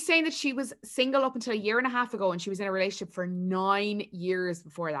 She's saying that she was single up until a year and a half ago, and she was in a relationship for 9 years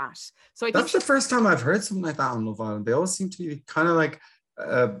before that. So I think that's the first time I've heard something like that on Love Island. They always seem to be kind of like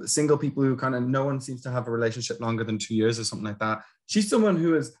single people who kind of, no one seems to have a relationship longer than 2 years or something like that. She's someone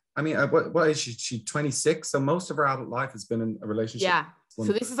who is, I mean, what is she? She's 26, so most of her adult life has been in a relationship. Yeah.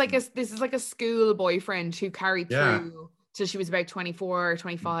 So this is like a school boyfriend who carried through till she was about 24 or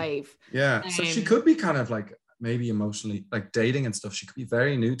 25. Yeah. So she could be kind of like maybe emotionally, like dating and stuff. She could be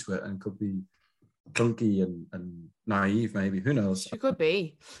very new to it and could be clunky and naive, maybe. Who knows? She could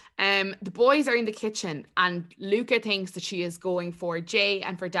be. The boys are in the kitchen, and Luca thinks that she is going for Jay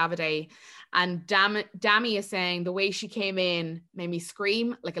and for Davide. And Dami is saying the way she came in made me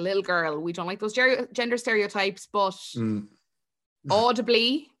scream like a little girl. We don't like those gender stereotypes, but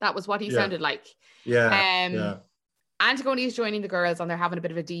audibly, that was what he sounded like. Yeah. Antigone is joining the girls, and they're having a bit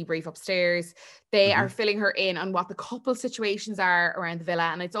of a debrief upstairs. They are filling her in on what the couple situations are around the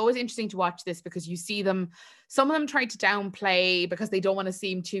villa. And it's always interesting to watch this because you see them, some of them try to downplay because they don't want to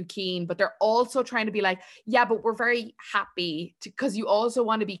seem too keen, but they're also trying to be like, yeah, but we're very happy because you also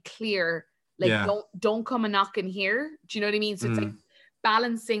want to be clear. Like, don't come and knock in here. Do you know what I mean? So it's like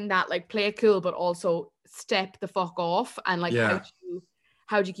balancing that, like play it cool, but also step the fuck off. And like,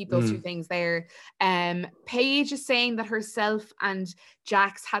 how do you keep those two things there? Paige is saying that herself and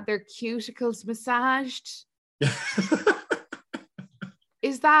Jax had their cuticles massaged.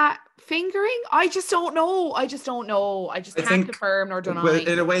 Is that fingering? I just don't know. I can't confirm nor deny. Well,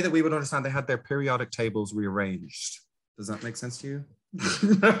 in a way that we would understand, they had their periodic tables rearranged. Does that make sense to you?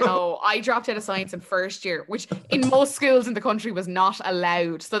 No, I dropped out of science in first year, which in most schools in the country was not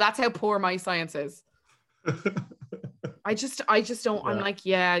allowed. So that's how poor my science is. I just don't. I'm like,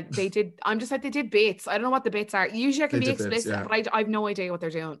 yeah, they did. I'm just like, they did bits. I don't know what the bits are. Usually I can be explicit, but I have no idea what they're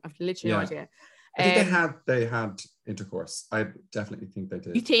doing. I've literally no idea. I think they had intercourse. I definitely think they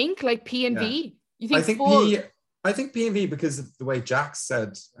did. You think like P and V? You think I think P and V, because of the way Jack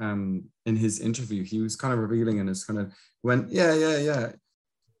said in his interview, he was kind of revealing and his kind of went, yeah,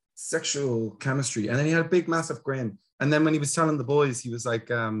 sexual chemistry, and then he had a big massive grin, and then when he was telling the boys, he was like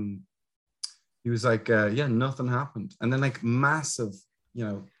yeah, nothing happened, and then like massive,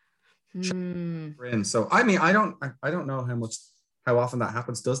 grin. So I mean, I don't know how often that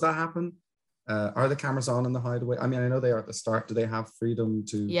happens. Does that happen? Are the cameras on in the Hideaway? I mean, I know they are at the start. Do they have freedom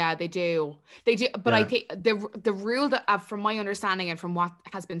to? Yeah, they do. They do. But I think the rule that, from my understanding and from what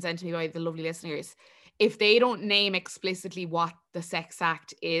has been sent to me by the lovely listeners, if they don't name explicitly what the sex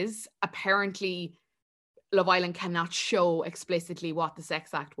act is, apparently Love Island cannot show explicitly what the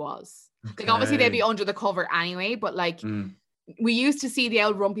sex act was. Okay. Like obviously they'd be under the cover anyway, but like we used to see the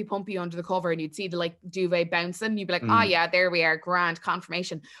old rumpy pumpy under the cover, and you'd see the like duvet bouncing. You'd be like, oh yeah, there we are, grand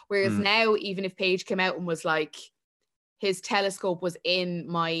confirmation. Whereas now, even if Paige came out and was like, his telescope was in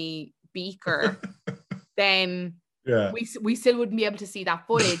my beaker, then we still wouldn't be able to see that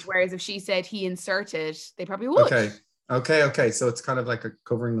footage. Whereas if she said he inserted, they probably would. Okay. So it's kind of like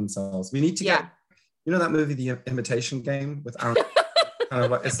covering themselves. We need to get, that movie, The Imitation Game with Aaron. Kind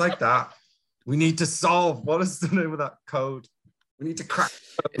of like, it's like that. We need to solve. What is the name of that code? We need to crack.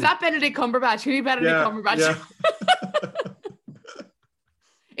 Is that Benedict Cumberbatch? Who need Benedict Cumberbatch? Yeah.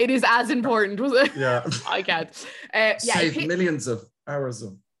 It is as important, was it? Yeah. I can't. Saved millions of hours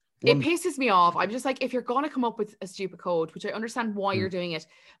of. It pisses me off. I'm just like, if you're going to come up with a stupid code, which I understand why you're doing it,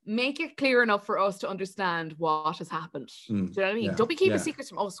 make it clear enough for us to understand what has happened. Do you know what I mean? Don't be keeping secrets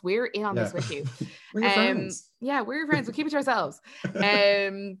from us. We're in on this with you. We're your friends. Yeah, we're your friends. We'll keep it to ourselves.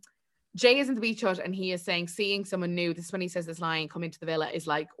 Jay is in the beach hut and he is saying, seeing someone new, this is when he says this line, come into the villa, is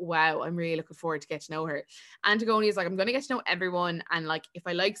like, wow, I'm really looking forward to get to know her. Antigone is like, I'm going to get to know everyone. And like, if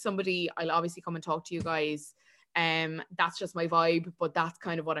I like somebody, I'll obviously come and talk to you guys. That's just my vibe, but that's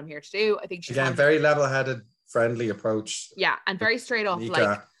kind of what I'm here to do. I think she's very level-headed, friendly approach. Yeah, and very straight up, Nika,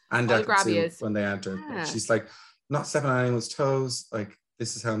 like, and I'll grab you when they entered. She's like, not stepping on anyone's toes. Like,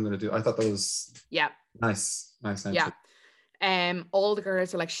 this is how I'm going to do. I thought that was nice entry. Yeah. All the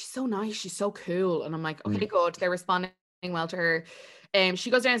girls are like, she's so nice, she's so cool, and I'm like, okay, good. They're responding well to her. She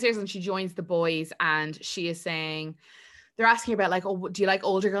goes downstairs and she joins the boys, and she is saying, they're asking about like, oh, do you like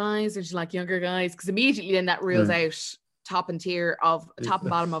older guys or do you like younger guys? Because immediately then that rules out top and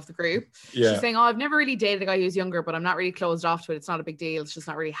bottom of the group. She's saying, oh, I've never really dated a guy who's younger, but I'm not really closed off to it. It's not a big deal. It's just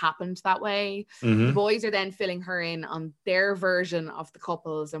not really happened that way. The boys are then filling her in on their version of the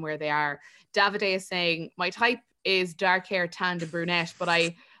couples and where they are. Davide is saying, my type is dark hair, tanned and brunette, but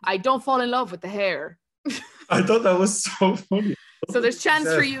I don't fall in love with the hair. I thought that was so funny. So there's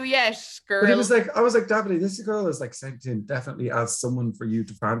chance for you yet, girl. But I was like, Davide, this girl is like sent in definitely as someone for you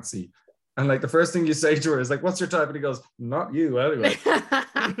to fancy. And like the first thing you say to her is like, what's your type? And he goes, not you anyway.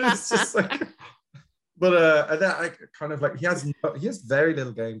 It's just like, but and then I kind of like, he has very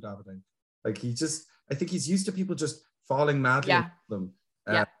little game, Davide. Like I think he's used to people just falling madly in love with them.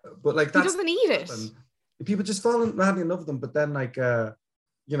 But like, he doesn't need it. People just fall madly in love with them, but then like, they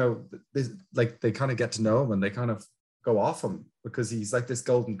kind of get to know him and they kind of go off him because he's like this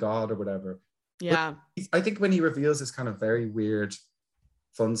golden god or whatever. Yeah. But I think when he reveals this kind of very weird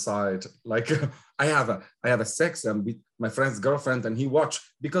fun side, like I have a sex and my friend's girlfriend and he watch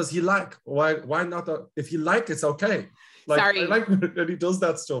because he like, why not? If you like, it's okay. Like, I like when he does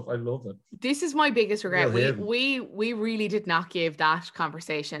that stuff. I love it. This is my biggest regret. We really did not give that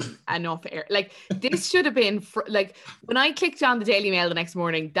conversation enough air. Like this should have been like when I clicked on the Daily Mail the next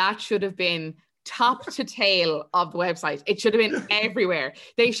morning, that should have been top to tail of the website. It should have been everywhere.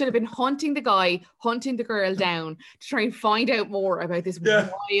 They should have been hunting the guy, hunting the girl down to try and find out more about this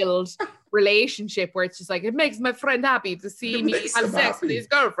wild relationship where it's just like, it makes my friend happy to see me have sex with his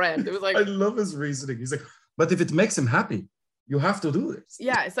girlfriend. It was like, I love his reasoning. He's like, but if it makes him happy, you have to do this.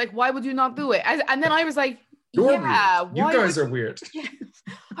 Yeah, it's like, why would you not do it? And then I was like, You're weird. You guys are weird. Yeah.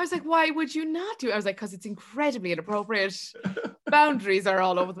 I was like, why would you not do it? I was like, because it's incredibly inappropriate. Boundaries are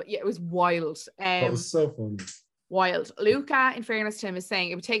all over. It was wild. That was so funny. Wild. Luca, in fairness to him, is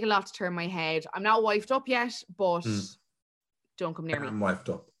saying, it would take a lot to turn my head. I'm not wifed up yet, but don't come near me. I'm wifed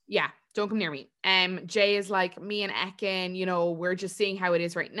up. Yeah, don't come near me. Jay is like, me and Ekin, we're just seeing how it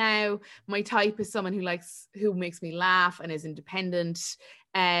is right now. My type is someone who makes me laugh and is independent.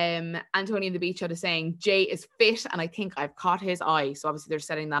 Antonio in the beach hut is saying Jay is fit and I think I've caught his eye, so obviously they're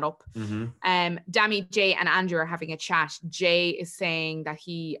setting that up. Dami, Jay and Andrew are having a chat. Jay is saying that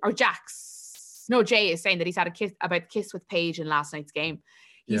Jax Jay is saying that he's had a kiss about the kiss with Paige in last night's game.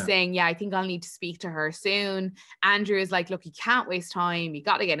 He's saying, I think I'll need to speak to her soon. Andrew is like, look, you can't waste time. You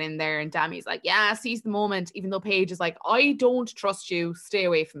got to get in there. And Dami's like, seize the moment. Even though Paige is like, I don't trust you. Stay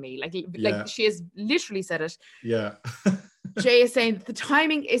away from me. Like she has literally said it. Yeah. Jay is saying the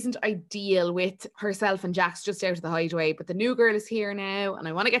timing isn't ideal with herself and Jax just out of the hideaway, but the new girl is here now and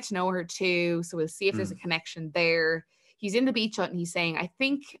I want to get to know her too. So we'll see if there's a connection there. He's in the beach hut and he's saying, I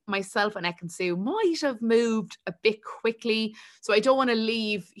think myself and Ekin-Su might have moved a bit quickly. So I don't want to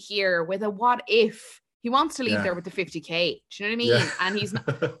leave here with a what if. He wants to leave there with the 50K. Do you know what I mean? Yeah. And he's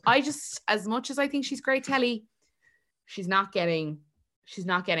not, as much as I think she's great telly, she's not getting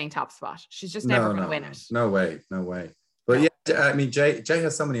top spot. She's just never going to win it. No way. But yeah, I mean, Jay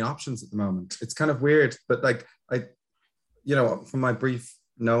has so many options at the moment. It's kind of weird, but like from my brief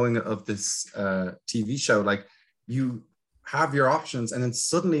knowing of this TV show, like you have your options and then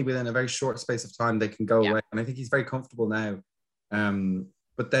suddenly within a very short space of time, they can go away. And I think he's very comfortable now.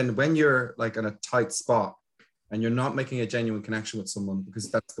 But then when you're like in a tight spot and you're not making a genuine connection with someone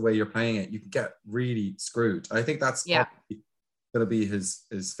because that's the way you're playing it, you can get really screwed. I think that's going to be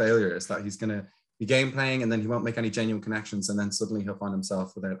his failure, is that he's going to be game playing and then he won't make any genuine connections and then suddenly he'll find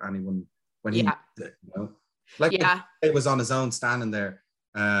himself without anyone when he it was on his own standing there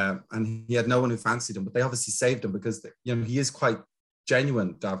and he had no one who fancied him, but they obviously saved him because he is quite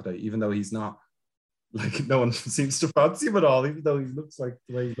genuine, Davide, even though he's not like, no one seems to fancy him at all, even though he looks like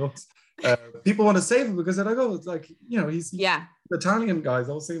the way he looks. People want to save him because they're like, oh, it's like, he's the Italian guys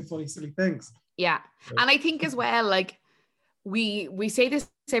all saying funny silly things. And I think as well, like we say this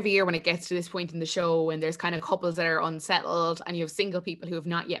every year when it gets to this point in the show and there's kind of couples that are unsettled and you have single people who have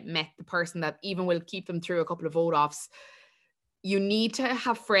not yet met the person that even will keep them through a couple of vote offs. You need to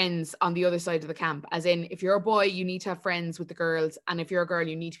have friends on the other side of the camp, as in if you're a boy you need to have friends with the girls, and if you're a girl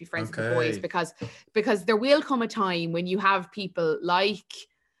you need to be friends with the boys, because there will come a time when you have people like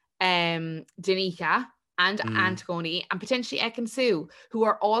Danica and Antigone and potentially Ekin-Su who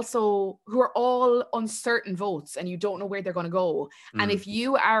are all uncertain votes and you don't know where they're going to go. And if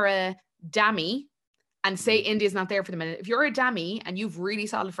you are a Dami and say India's not there for the minute, if you're a Dami and you've really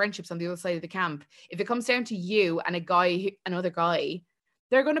solid friendships on the other side of the camp, if it comes down to you and another guy,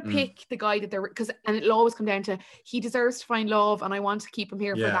 they're going to pick the guy that and it'll always come down to he deserves to find love and I want to keep him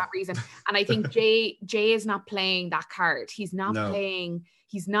here for that reason. And I think Jay is not playing that card. He's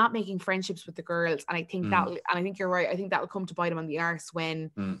not making friendships with the girls. And I think I think you're right. I think that'll come to bite him on the arse when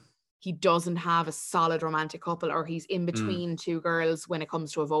he doesn't have a solid romantic couple or he's in between two girls when it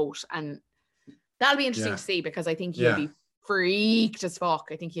comes to a vote. And that'll be interesting to see, because I think he'll be freaked as fuck.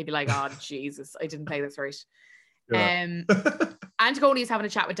 I think he'll be like, oh, Jesus, I didn't play this right. Antigone is having a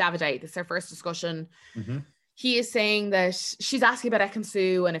chat with Davide. This is their first discussion. He is saying that she's asking about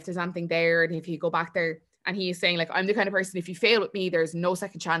Ekin-Su and if there's anything there and if you go back there. And he is saying, like, I'm the kind of person, if you fail with me, there's no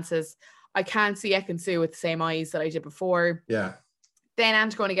second chances. I can't see Ekin-Su with the same eyes that I did before. Yeah. Then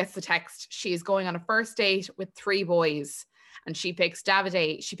Antigone gets the text. She is going on a first date with 3 boys. And she picks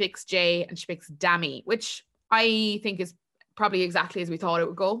Davide, she picks Jay, and she picks Dami, which I think is probably exactly as we thought it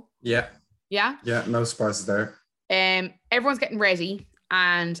would go. Yeah. Yeah? Yeah, no surprises there. Everyone's getting ready.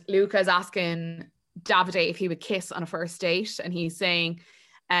 And Luca is asking Davide if he would kiss on a first date. And he's saying,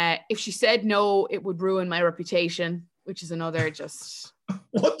 if she said no, it would ruin my reputation, which is another just...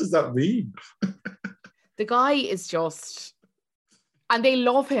 What does that mean? The guy is just... And they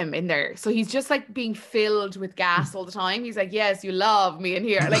love him in there. So he's just like being filled with gas all the time. He's like, yes, you love me in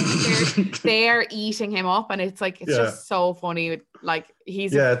here. Like they're eating him up. And it's like, it's just so funny. Like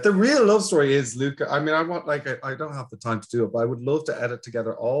he's... Yeah, the real love story is Luca. I mean, I want I don't have the time to do it, but I would love to edit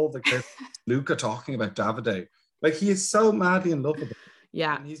together all the clips Luca talking about Davide. Like he is so madly in love with him.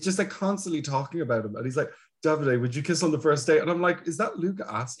 Yeah. And he's just like constantly talking about him. And he's like, Davide, would you kiss on the first date? And I'm like, is that Luca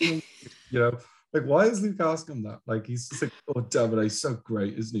asking him? Like, why is Luke asking him that? Like, he's just like, oh, Davide, he's so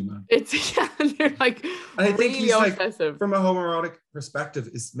great, isn't he, man? They're like, and I think he's obsessive. Like, from a homoerotic perspective,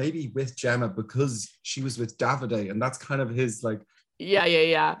 is maybe with Gemma because she was with Davide, and that's kind of his like.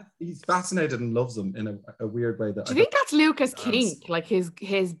 Yeah. He's fascinated and loves him in a weird way. Do you think that's Luca's kink? Like his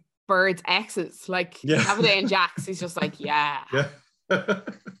birds' exes, like Davide and Jax. He's just like, yeah.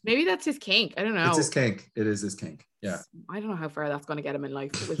 Maybe that's his kink. I don't know. It's his kink. It is his kink. Yeah. I don't know how far that's going to get him in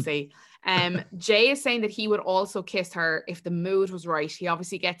life, but we'll see. Jay is saying that he would also kiss her if the mood was right. He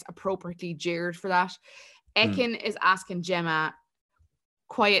obviously gets appropriately jeered for that. Ekin is asking Gemma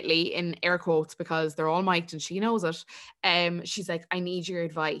quietly in air quotes because they're all mic'd and she knows it. She's like, I need your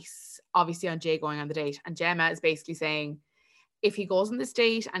advice, obviously on Jay going on the date. And Gemma is basically saying, if he goes on this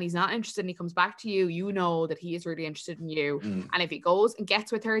date and he's not interested and he comes back to you, you know that he is really interested in you. And if he goes and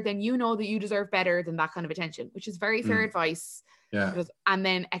gets with her, then you know that you deserve better than that kind of attention, which is very fair advice. Yeah. And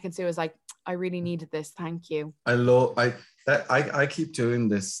then Ekin-Su is like, I really needed this. Thank you. I keep doing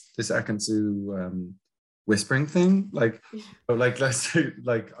this Ekin-Su whispering thing. Like, let's say,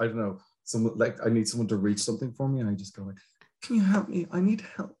 like, I don't know, someone, like, I need someone to reach something for me, and I just go like, can you help me? I need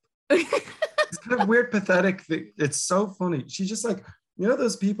help. It's kind of weird, pathetic thing. It's so funny. She's just like, you know,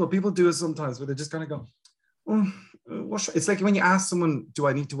 those people do it sometimes where they just kind of go, it's like when you ask someone, do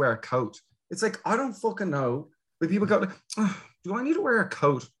I need to wear a coat? It's like, I don't fucking know. But people go like, do I need to wear a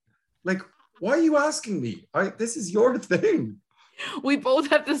coat? Like, why are you asking me? This is your thing. We both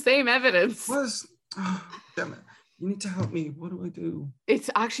have the same evidence. Damn it. You need to help me. What do I do? It's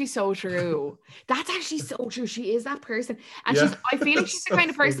actually so true. That's actually so true. She is that person. And I feel like she's the kind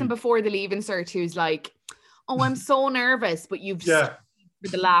of person before the Leaving Cert who's like, oh, I'm so nervous, but you've for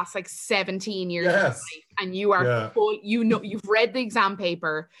the last like 17 years of life, and you are full, you know, you've read the exam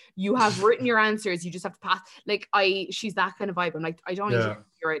paper, you have written your answers, you just have to pass. Like she's that kind of vibe. I'm like, I don't need to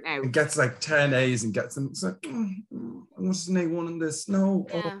you right now. It gets like 10 A's and gets them. It's like, I want an A1 in this. No.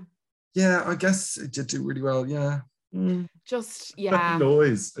 Yeah, I guess it did do really well. Yeah. Just that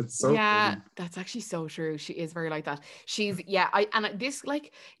noise, it's so funny. That's actually so true. She is very like that. She's this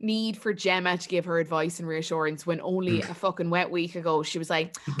like need for Gemma to give her advice and reassurance, when only a fucking wet week ago she was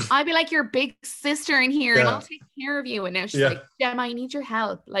like, I'll be like your big sister in here and I'll take care of you, and now she's like, Gemma, I need your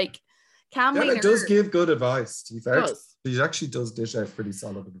help. Like, Gemma does give good advice, to be fair. She actually does dish out pretty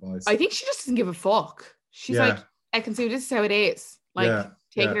solid advice. I think she just doesn't give a fuck. She's like, Ekin-Su, this is how it is. Like,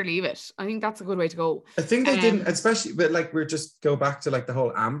 take it or leave it. I think that's a good way to go. I think they didn't, especially, but like, we're just go back to like the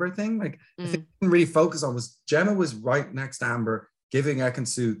whole Amber thing. Like, I think they didn't really focus on was Gemma was right next to Amber, giving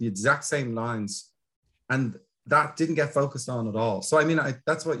Ekin-Su the exact same lines, and that didn't get focused on at all. So I mean,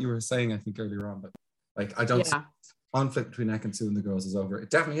 that's what you were saying, I think, earlier on. But like, I don't see conflict between Ekin-Su and the girls is over. It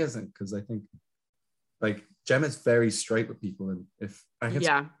definitely isn't, because I think like Gemma's very straight with people, and if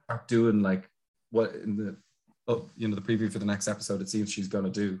Ekin-Su start doing like what in the the preview for the next episode, it seems she's gonna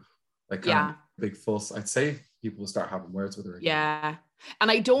do, like, big fuss, I'd say people will start having words with her again. Yeah,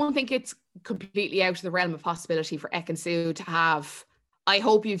 and I don't think it's completely out of the realm of possibility for Ekin-Su to have. I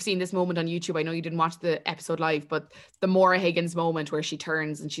hope you've seen this moment on YouTube. I know you didn't watch the episode live, but the Maura Higgins moment where she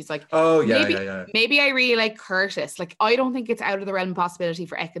turns and she's like, maybe I really like Curtis. Like, I don't think it's out of the realm of possibility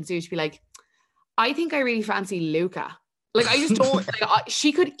for Ekin-Su to be like, I think I really fancy Luca. Like, I just don't. Like,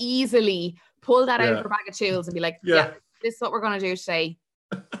 she could easily pull that out of her bag of tools and be like, this is what we're going to do today.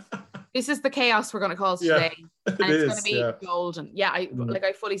 This is the chaos we're going to cause today. And it's going to be golden. Yeah,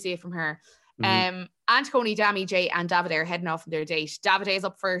 I fully see it from her. Antigone, Dami, Jay and Davide are heading off on their date. Davide is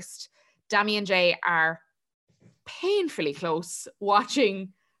up first. Dami and Jay are painfully close, watching.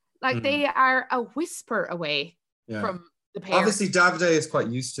 Like, they are a whisper away from the pair. Obviously, Davide is quite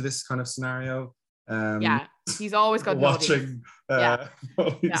used to this kind of scenario. He's always got watching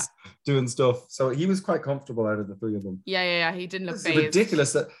he's doing stuff, so he was quite comfortable out of the three of them. He didn't look phased.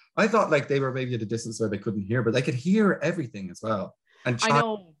 Ridiculous that I thought like they were maybe at a distance where they couldn't hear, but they could hear everything as well. And I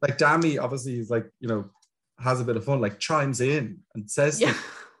know, like, Dami obviously is like, you know, has a bit of fun, like chimes in and says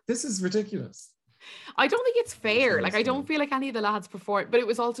this is ridiculous. I don't think it's fair. Like, I don't feel like any of the lads performed, but it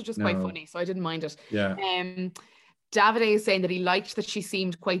was also just quite funny, so I didn't mind it. Davide is saying that he liked that she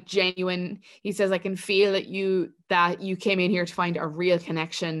seemed quite genuine. He says, I can feel that you came in here to find a real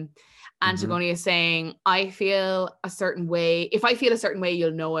connection. Antigone is saying, I feel a certain way. If I feel a certain way,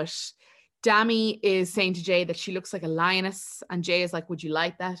 you'll know it. Dami is saying to Jay that she looks like a lioness. And Jay is like, would you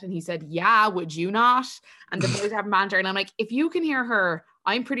like that? And he said, yeah, would you not? And the boys have banter. And I'm like, if you can hear her,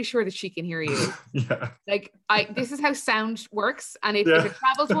 I'm pretty sure that she can hear you. Like, this is how sound works. And if it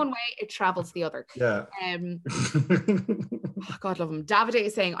travels one way, it travels the other. God love him. Davide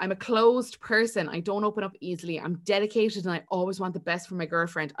is saying, I'm a closed person. I don't open up easily. I'm dedicated and I always want the best for my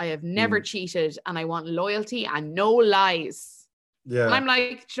girlfriend. I have never cheated and I want loyalty and no lies. And I'm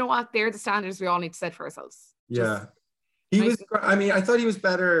like, do you know what? They're the standards we all need to set for ourselves. He was, I mean, I thought he was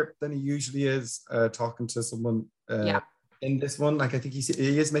better than he usually is talking to someone in this one. Like, I think he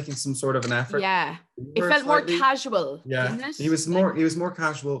is making some sort of an effort. It felt more casual. Didn't it? He was more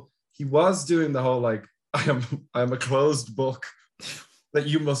casual. He was doing the whole like, I'm a closed book that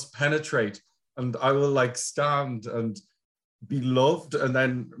you must penetrate, and I will like stand and be loved, and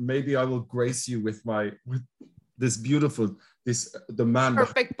then maybe I will grace you with this beautiful, the man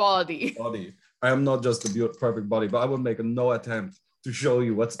perfect body. I am not just a perfect body, but I will make no attempt to show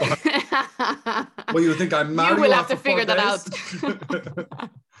you what's on. Well, you think I'm married? You will have to figure that out.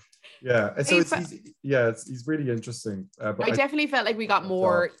 Yeah, and so he's really interesting. But I definitely felt like we got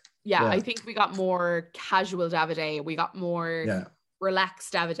more. Yeah, I think we got more casual Davide. We got more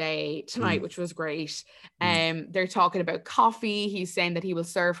relaxed Davide tonight, which was great. They're talking about coffee. He's saying that he will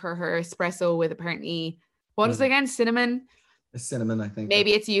serve her espresso with apparently what is it again? Cinnamon. Cinnamon, I think.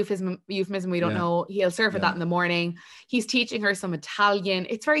 Maybe it's euphemism. We don't know. He'll serve her that in the morning. He's teaching her some Italian.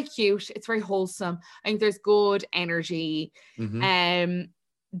 It's very cute. It's very wholesome. I think there's good energy.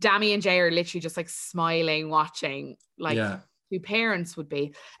 Dami and Jay are literally just like smiling, watching, like who parents would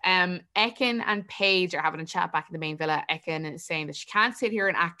be. Ekin and Paige are having a chat back in the main villa. Ekin is saying that she can't sit here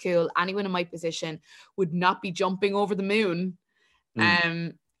and act cool. Anyone in my position would not be jumping over the moon.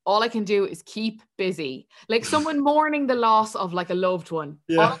 All I can do is keep busy. Like someone mourning the loss of like a loved one.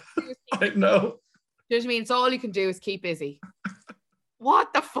 Yeah, I know. You know what I mean? It's all you can do is keep busy.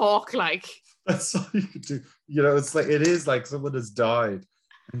 What the fuck? Like, that's all you can do. You know, it's like, it is like someone has died.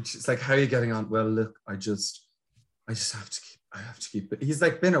 And she's like, how are you getting on? Well, look, I just have to keep it. He's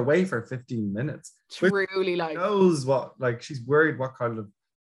like been away for 15 minutes. Truly, like, knows what, like, she's worried what kind of,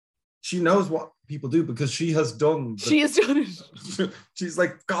 she knows what people do because she has done it. She's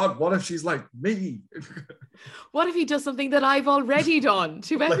like, God, what if she's like me? What if he does something that I've already done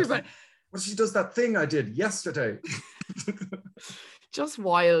to everybody? What if she does that thing I did yesterday? Just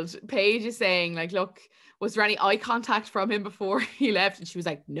wild. Paige is saying, like, look, was there any eye contact from him before he left? And she was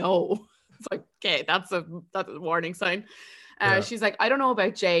like, no. It's like, okay, that's a warning sign. She's like, I don't know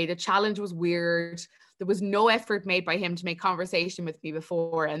about Jay. The challenge was weird. There was no effort made by him to make conversation with me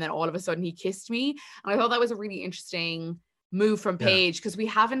before. And then all of a sudden he kissed me. And I thought that was a really interesting move from Paige because we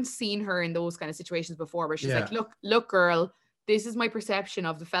haven't seen her in those kind of situations before where she's like, look, girl, this is my perception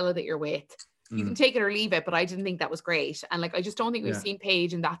of the fella that you're with. You can take it or leave it, but I didn't think that was great. And like, I just don't think we've seen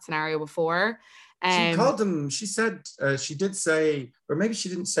Paige in that scenario before. She called him, she said, she did say, or maybe she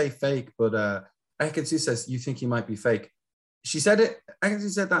didn't say fake, but Ekin-Su says, you think he might be fake. She said it, Ekin-Su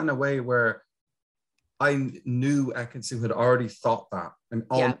said that in a way where I knew Ekin-Su had already thought that and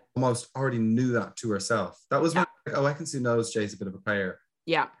almost already knew that to herself. That was when, Ekin-Su knows Jay's a bit of a player.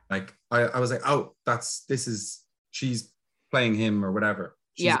 Yeah. Like, I was like, oh, she's playing him or whatever.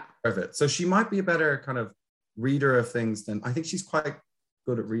 She's aware of it. So she might be a better kind of reader of things than, I think she's quite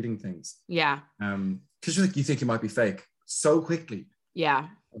good at reading things. Yeah. Because you're like, you think he might be fake so quickly. Yeah.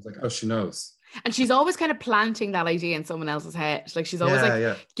 I was like, oh, she knows. And she's always kind of planting that idea in someone else's head. Like she's always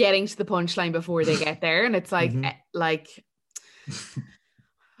getting to the punchline before they get there. And it's like,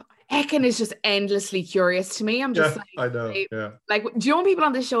 Ekin is just endlessly curious to me. I'm just I know. Like, do you know when people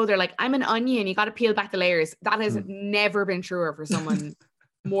on this show, they're like, I'm an onion, you got to peel back the layers. That has never been truer for someone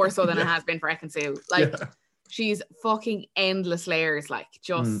more so than it has been for Ekin-Su. Like, she's fucking endless layers. Like,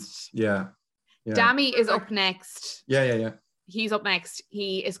 just. Dami is up next. He's up next.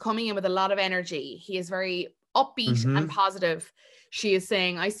 He is coming in with a lot of energy. He is very upbeat and positive. She is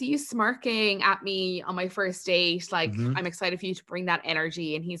saying, I see you smirking at me on my first date. Like, I'm excited for you to bring that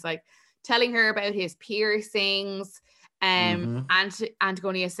energy. And he's like telling her about his piercings. And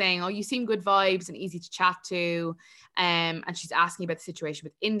Antonia is saying, oh, you seem good vibes and easy to chat to. And she's asking about the situation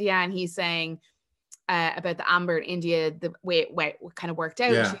with India. And he's saying about the Amber in India, the way it kind of worked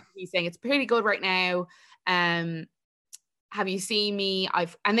out. He's saying it's pretty good right now. Have you seen me?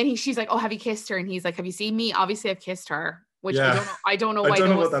 She's like, oh, have you kissed her? And he's like, have you seen me? Obviously I've kissed her, which I don't know why. I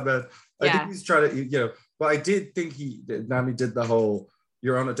don't know what that meant. I think he's trying to, but I did think Nami did the whole,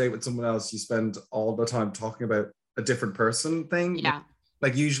 you're on a date with someone else, you spend all the time talking about a different person thing. Yeah.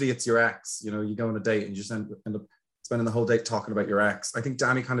 Like usually it's your ex, you go on a date and you just end up spending the whole date talking about your ex. I think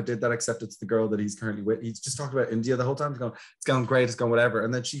Dami kind of did that, except it's the girl that he's currently with. He's just talking about India the whole time. He's going, it's going great, it's going whatever.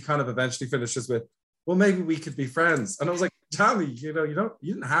 And then she kind of eventually finishes with, well, maybe we could be friends. And I was like, Dami, you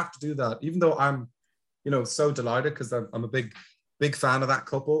didn't have to do that, even though I'm, so delighted because I'm a big fan of that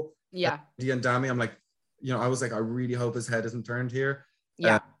couple. Yeah. India and Dami. I'm like, I was like, I really hope his head isn't turned here.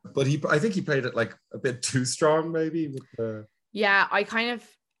 Yeah. But I think he played it like a bit too strong, maybe. With the... Yeah, I kind of.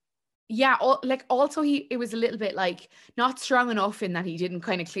 Yeah, also it was a little bit like not strong enough in that he didn't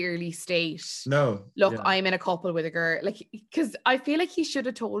kind of clearly state. No. Look, I'm in a couple with a girl. Like, because I feel like he should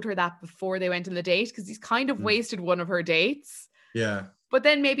have told her that before they went on the date, because he's kind of wasted one of her dates. Yeah. But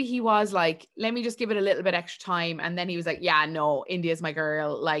then maybe he was like, let me just give it a little bit extra time. And then he was like, yeah, no, India's my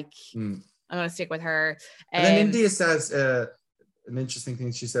girl. Like, I'm going to stick with her. And then India says an interesting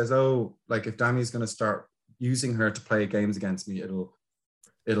thing. She says, oh, like if Dami's going to start using her to play games against me,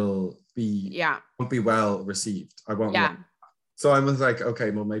 it'll be won't be well received. I won't. Yeah. So I was like, okay,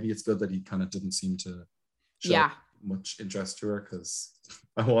 well maybe it's good that he kind of didn't seem to show much interest to her, because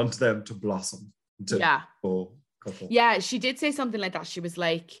I want them to blossom into a full couple. Yeah, she did say something like that. She was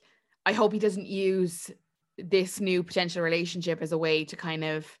like, I hope he doesn't use this new potential relationship as a way to kind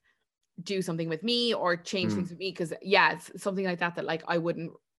of do something with me or change things with me. Cause yeah, it's something like that like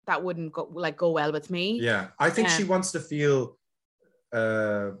that wouldn't go well with me. Yeah. I think she wants to feel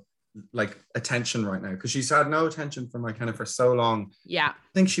like attention right now, because she's had no attention from like kind of for so long. Yeah. I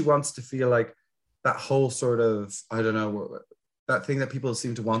think she wants to feel like that whole sort of, I don't know, that thing that people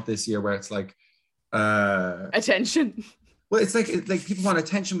seem to want this year where it's like attention. Well, it's like people want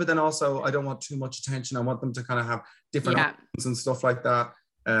attention, but then also I don't want too much attention. I want them to kind of have different options and stuff like that.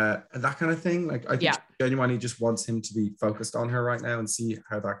 And that kind of thing. Like I think she genuinely just wants him to be focused on her right now and see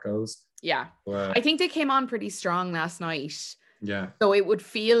how that goes. Yeah. I think they came on pretty strong last night. Yeah. So it would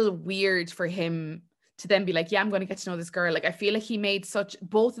feel weird for him to then be like, yeah, I'm going to get to know this girl. Like I feel like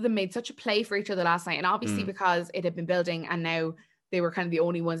both of them made such a play for each other last night. And obviously because it had been building and now they were kind of the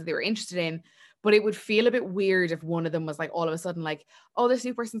only ones that they were interested in. But it would feel a bit weird if one of them was like all of a sudden like, oh, this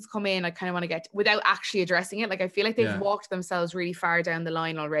new person's come in, I kind of want to get, without actually addressing it. Like I feel like they've walked themselves really far down the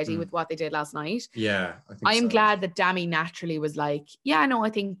line already with what they did last night. Yeah, I am glad that Dami naturally was like, yeah, no,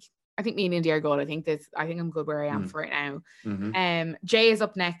 I think me and India are good. I think I'm good where I am for right now. Jay is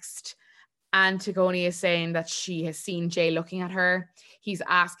up next. Antigone is saying that she has seen Jay looking at her. He's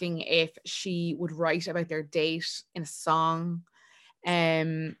asking if she would write about their date in a song.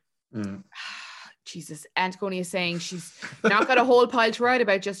 Jesus, Antigone is saying she's not got a whole pile to write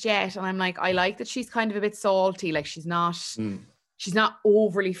about just yet, and I'm like, I like that she's kind of a bit salty. Like she's not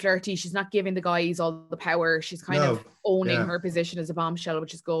overly flirty. She's not giving the guys all the power. She's kind of owning her position as a bombshell,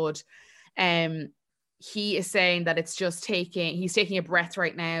 which is good. He is saying that it's just he's taking a breath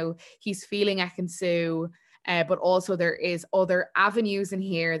right now. He's feeling Ekin-Su. But also there is other avenues in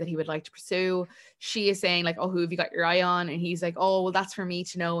here that he would like to pursue. She is saying like, oh, who have you got your eye on? And he's like, oh, well, that's for me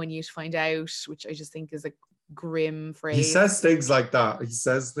to know and you to find out, which I just think is a grim phrase. He says things like that.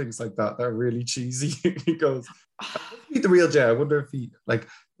 That are really cheesy. He goes, I'd love to meet the real Jay. I wonder if he, like,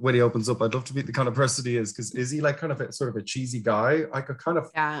 when he opens up, I'd love to meet the kind of person he is. Because is he like kind of a sort of a cheesy guy? I could kind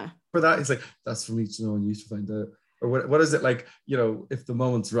of, for that, he's like, that's for me to know and you to find out. Or what is it like, you know, if the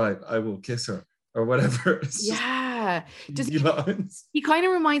moment's right, I will kiss her. Or whatever. He kind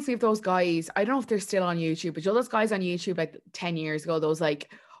of reminds me of those guys. I don't know if they're still on YouTube, but you know those guys on YouTube like 10 years ago, those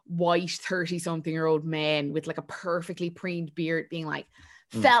like white 30-something-year-old men with like a perfectly preened beard being like,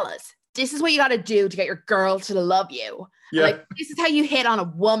 fellas, this is what you got to do to get your girl to love you. Yeah. Like, this is how you hit on a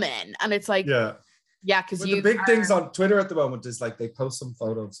woman. And it's like, because the big things on Twitter at the moment is like they post some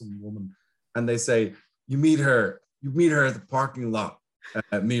photo of some woman and they say, you meet her at the parking lot.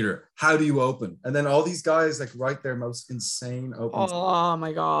 Meter, how do you open? And then all these guys like write their most insane opens. Oh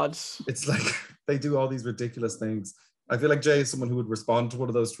my god, it's like they do all these ridiculous things. I feel like Jay is someone who would respond to one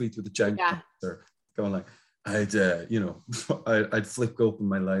of those tweets with a genuine answer, going like, I'd flick open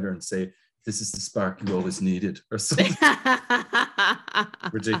my lighter and say, this is the spark you always needed, or something.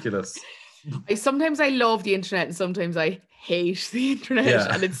 Ridiculous. Sometimes I love the internet and sometimes I hate the internet,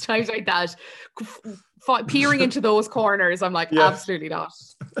 and it's times like that peering into those corners, I'm like, absolutely not.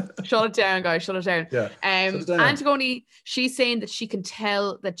 Shut it down, guys. Shut it down. Antigone, she's saying that she can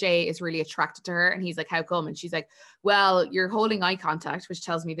tell that Jay is really attracted to her, and he's like, how come? And she's like, well, you're holding eye contact, which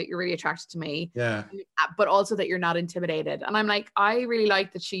tells me that you're really attracted to me, but also that you're not intimidated. And I'm like, I really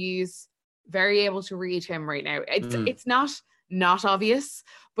like that she's very able to read him right now. It's not obvious,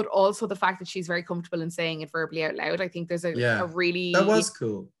 but also the fact that she's very comfortable in saying it verbally out loud. I think there's a really, that was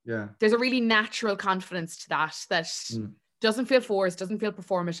cool. Yeah, there's a really natural confidence to that doesn't feel forced, doesn't feel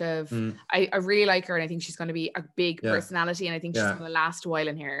performative. I really like her, and I think she's going to be a big personality, and I think she's going to last a while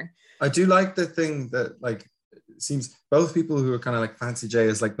in here. I do like the thing that like seems both people who are kind of like fancy Jay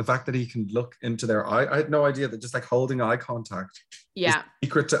is like the fact that he can look into their eye. I had no idea that just like holding eye contact is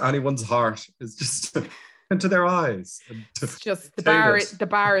secret to anyone's heart is just into their eyes. It's just the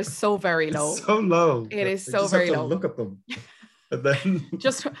bar is so very low. It's so low. It is so very low. Look at them. And then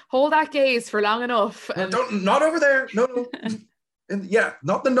just hold that gaze for long enough. And not over there. No. And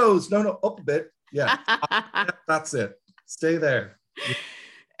not the nose. No, up a bit. Yeah. That's it. Stay there.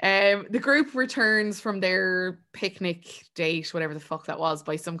 The group returns from their picnic date, whatever the fuck that was,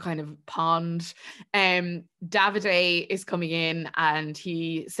 by some kind of pond. Davide is coming in and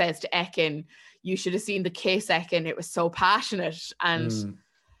he says to Ekin, you should have seen the kiss, Ekin. It was so passionate. And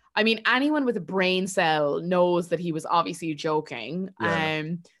I mean, anyone with a brain cell knows that he was obviously joking.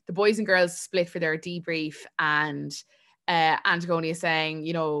 The boys and girls split for their debrief, and Antigone is saying,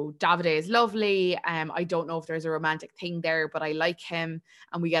 you know, Davide is lovely. I don't know if there's a romantic thing there, but I like him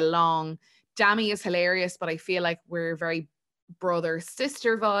and we get along. Dami is hilarious, but I feel like we're very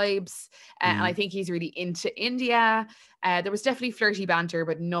brother-sister vibes. And I think he's really into India. There was definitely flirty banter,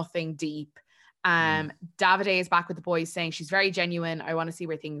 but nothing deep. Davide is back with the boys saying she's very genuine. I want to see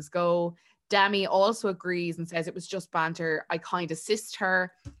where things go. Dami also agrees and says it was just banter. I kind of assist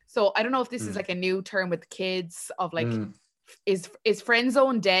her. So I don't know if this is like a new term with the kids of like, is friend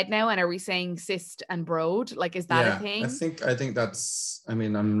zone dead now? And are we saying sist and broed? Like, is that a thing? I think that's, I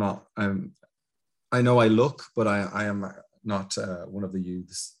mean, I know I look, but I am not one of the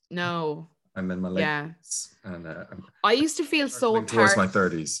youths. No. I'm in my late and I used to feel so apart towards my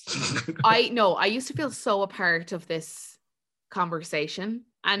 30s. I used to feel so a part of this conversation,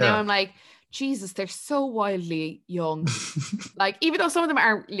 and now I'm like, Jesus, they're so wildly young. Like, even though some of them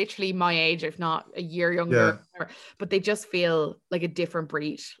are literally my age, if not a year younger, but they just feel like a different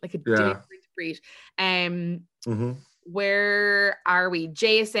breed, like a different breed. Where are we?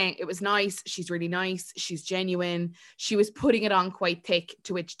 Jay is saying it was nice. She's really nice. She's genuine. She was putting it on quite thick,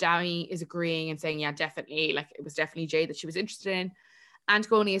 to which Dami is agreeing and saying, yeah, definitely. Like, it was definitely Jay that she was interested in.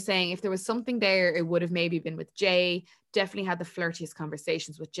 Antigone is saying if there was something there, it would have maybe been with Jay. Definitely had the flirtiest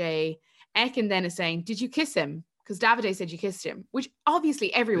conversations with Jay. Ekin then is saying, did you kiss him? Because Davide said you kissed him, which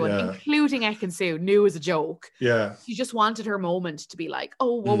obviously everyone, including Ekin-Su, knew was a joke. Yeah. She just wanted her moment to be like,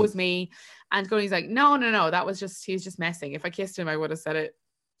 oh, what was me? And Gunny's like, no, that was just, he was just messing. If I kissed him, I would have said it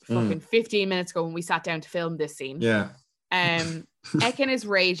fucking 15 minutes ago when we sat down to film this scene. Yeah. Ekin is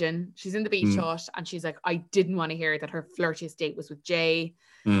raging. She's in the beach hut and she's like, I didn't want to hear that her flirtiest date was with Jay.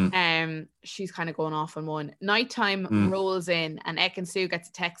 She's kind of going off on one. Nighttime rolls in and Ekin-Su gets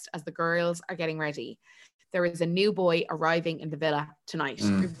a text as the girls are getting ready. There is a new boy arriving in the villa tonight.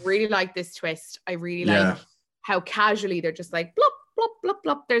 I really like this twist. I really like how casually they're just like, blop, blop, blop,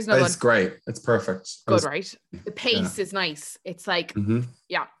 blop. There's no one. It's great. It's perfect. Good, right? The pace is nice. It's like,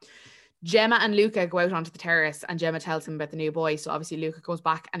 Gemma and Luca go out onto the terrace and Gemma tells him about the new boy. So obviously Luca goes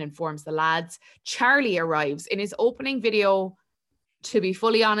back and informs the lads. Charlie arrives. In his opening video, to be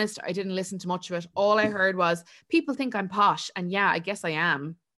fully honest, I didn't listen to much of it. All I heard was, people think I'm posh. And yeah, I guess I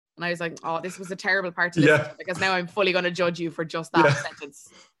am. And I was like, oh, this was a terrible part to listen to, because now I'm fully going to judge you for just that sentence.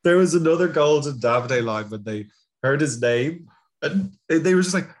 There was another golden Davide line when they heard his name. And they were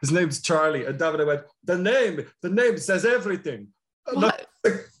just like, his name's Charlie. And Davide went, the name says everything. What?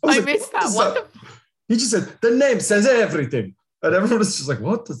 I missed that. What? He just said, the name says everything. And everyone was just like,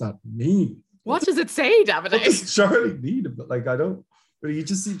 what does that mean? What does it say, Davide? What does Charlie mean? But like, I don't, but he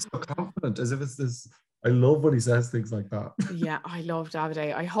just seems so confident, as if it's this. I love when he says things like that. Yeah, I love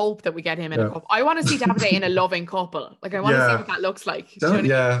Davide. I hope that we get him in a couple. I want to see Davide in a loving couple. Like, I want to see what that looks like. I don't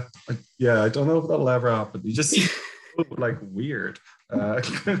know if that'll ever happen. He just seems so, like, weird.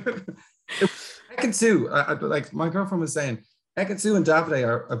 Ekin-Su, like my girlfriend was saying, Ekin-Su and Davide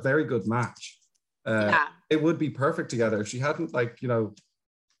are a very good match. It would be perfect together if she hadn't, like,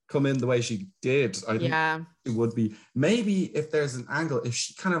 come in the way she did. I think it would be. Maybe if there's an angle, if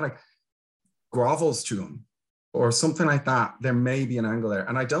she kind of like grovels to him or something like that, there may be an angle there.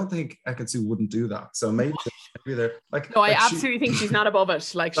 And I don't think Ekin-Su wouldn't do that. So maybe they're like, no, I absolutely think she's not above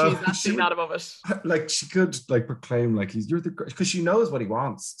it. Like, she's absolutely not above it. Like, she could like proclaim like you're the, because she knows what he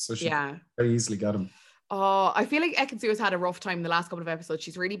wants. So she can very easily get him. Oh, I feel like Ekin-Su has had a rough time in the last couple of episodes.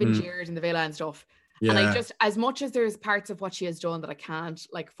 She's really been jeered in the villa and stuff. Yeah. And I just, as much as there's parts of what she has done that I can't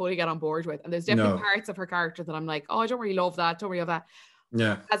like fully get on board with, and there's definitely parts of her character that I'm like, oh, I don't really love that. Don't really love that.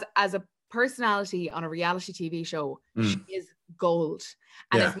 Yeah. As a personality on a reality TV show, she is gold.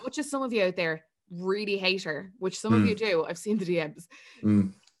 And as much as some of you out there really hate her, which some of you do, I've seen the DMs.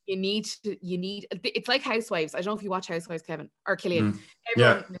 You need it's like Housewives. I don't know if you watch Housewives, Kevin or Killian.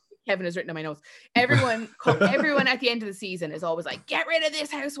 Kevin is written on my notes. Everyone at the end of the season is always like, get rid of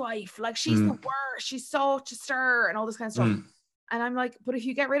this housewife. Like, she's the worst. She's such a stir and all this kind of stuff. And I'm like, but if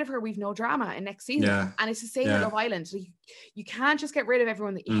you get rid of her, we've no drama in next season. Yeah. And it's the same with Love Island. So you can't just get rid of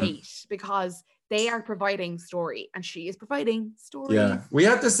everyone that you hate, because they are providing story and she is providing story. Yeah. We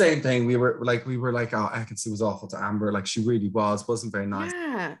had the same thing. We were like, oh, Ekin-Su was awful to Amber. Like, she really wasn't very nice.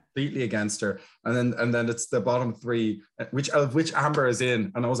 Yeah. Completely against her. And then it's the bottom three, which Amber is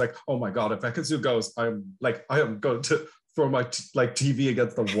in. And I was like, oh my God, if Ekin-Su goes, I am going to throw my TV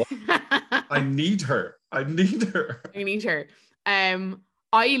against the wall. I need her. I need her.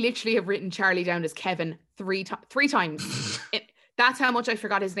 I literally have written Charlie down as Kevin three times. That's how much I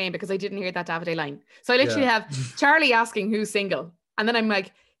forgot his name, because I didn't hear that Davide line. So I literally have Charlie asking who's single. And then I'm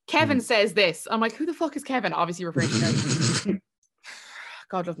like, Kevin says this. I'm like, who the fuck is Kevin? Obviously referring to Charlie.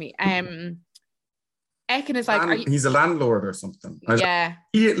 God love me. Ekin is like, he's a landlord or something.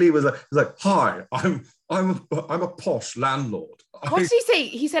 Immediately was like, hi, I'm a posh landlord. What did he say?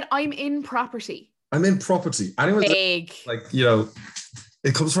 He said, I'm in property. I'm in property. Anyone like, you know,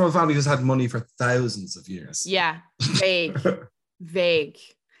 it comes from a family who's had money for thousands of years. Yeah, vague.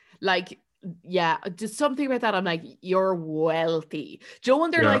 Like, yeah, just something about that. I'm like, you're wealthy. Do you know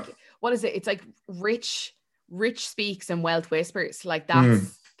when they're like, what is it? It's like rich speaks and wealth whispers. Like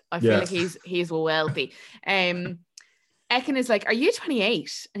that's, I feel like he's wealthy. Ekin is like, are you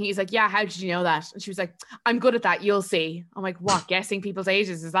 28? And he's like, yeah, how did you know that? And she was like, I'm good at that, you'll see. I'm like, what, guessing people's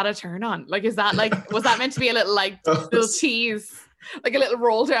ages? Is that a turn on? Like, is that like, was that meant to be a little like little tease? Like a little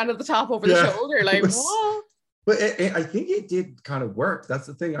roll down at the top over the shoulder? Like, what? But I think it did kind of work. That's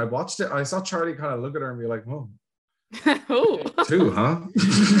the thing. I watched it. I saw Charlie kind of look at her and be like, whoa. Oh. 2, huh?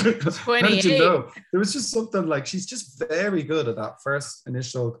 28. How did you know? There was just something like, she's just very good at that first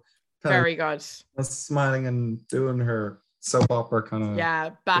initial very good. Smiling and doing her soap opera kind of.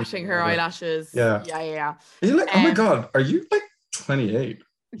 Yeah, bashing her eyelashes. Yeah. You're like, oh my God, are you like 28?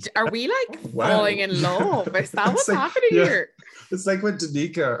 Are we like falling in love? Is that what's happening here? It's like when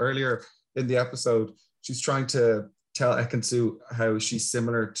Danica earlier in the episode, she's trying to tell Ekin-Su how she's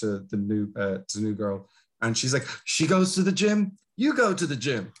similar to the new girl. And she's like, she goes to the gym, you go to the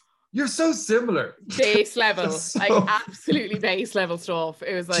gym. You're so similar. Base level. Like absolutely base level stuff.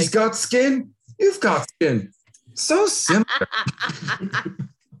 It was like, she's got skin, you've got skin. So similar.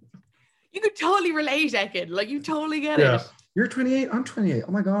 You could totally relate, Ekin. Like you totally get it. You're 28, I'm 28.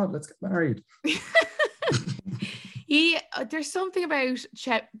 Oh my God, let's get married. There's something about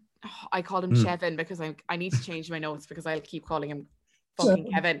I called him Chevin because I need to change my notes because I'll keep calling him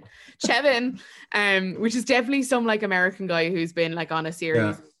fucking Kevin. Chevin, which is definitely some like American guy who's been like on a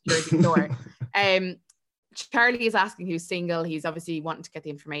series Jersey Shore. Charlie is asking who's single. He's obviously wanting to get the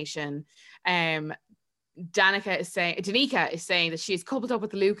information. Danica is saying that she's coupled up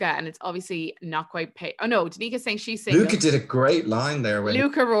with Luca and it's obviously not quite Danica is saying she's single. Luca did a great line there when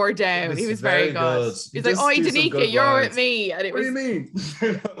Luca roared down. He was very good. He's like, "Oh, Danica, you're with me." And what do you mean?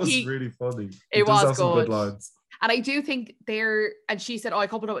 That was really funny. It was good lines. And I do think and she said, "Oh, I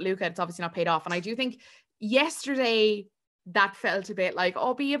coupled up with Luca. It's obviously not paid off." And I do think yesterday that felt a bit like,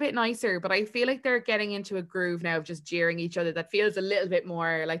 oh, be a bit nicer. But I feel like they're getting into a groove now of just jeering each other. That feels a little bit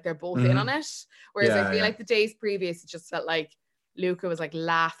more like they're both in on it. Whereas I feel like the days previous, it just felt like Luca was like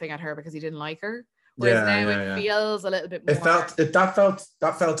laughing at her because he didn't like her. Whereas now it feels a little bit more.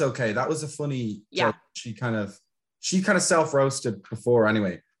 That felt okay. That was a funny joke. She kind of self-roasted before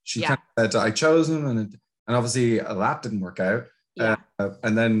anyway. She kind of said, I chose him and obviously that didn't work out.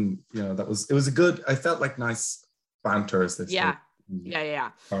 And then, you know, it was a good, I felt like nice banter as this.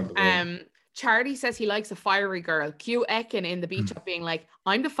 Charlie says he likes a fiery girl. Cue Ekin in the beach up being like,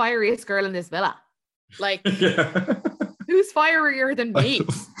 I'm the fieriest girl in this villa. Like, who's fierier than me?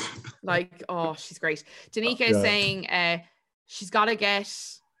 Like, oh, she's great. Danica is saying she's got to get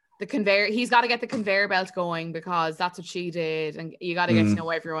the conveyor. He's got to get the conveyor belt going because that's what she did. And you got to get to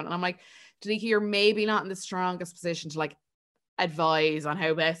know everyone. And I'm like, Danica, you're maybe not in the strongest position to like advise on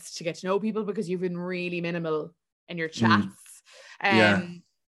how best to get to know people because you've been really minimal in your chats.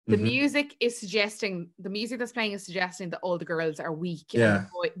 The music that's playing is suggesting that all the girls are weak.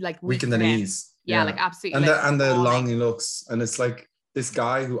 Like weak in the knees. Like absolutely. And the longing looks. And it's like this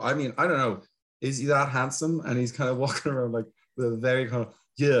guy who, I mean, I don't know, is he that handsome? And he's kind of walking around like with a very kind of,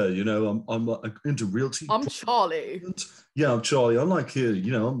 you know, I'm into realty. I'm Charlie. Yeah, I'm Charlie. I'm like here,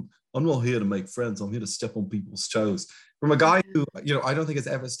 you know, I'm not here to make friends. I'm here to step on people's toes. From a guy who, you know, I don't think has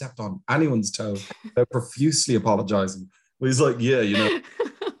ever stepped on anyone's toe. They're profusely apologizing. But he's like, yeah, you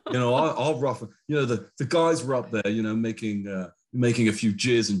know, I'll rough. You know, the guys were up there, you know, making a few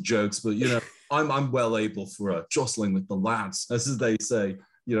jeers and jokes, but you know, I'm well able for jostling with the lads, as they say.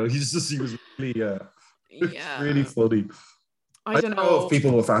 You know, he was really really funny. I don't know if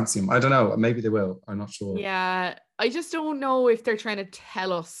people will fancy him. I don't know. Maybe they will. I'm not sure. Yeah, I just don't know if they're trying to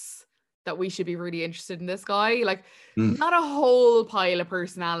tell us that we should be really interested in this guy. Like, not a whole pile of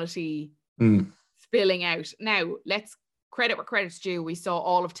personality spilling out. Now, let's credit where credit's due. We saw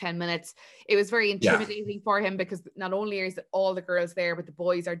all of 10 minutes. It was very intimidating for him because not only is it all the girls there, but the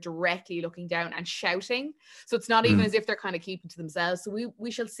boys are directly looking down and shouting. So it's not even as if they're kind of keeping to themselves. So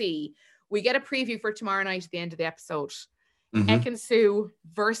we shall see. We get a preview for tomorrow night at the end of the episode. Ekin-Su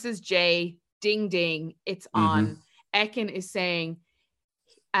versus Jay. Ding ding. It's on. Ekin is saying,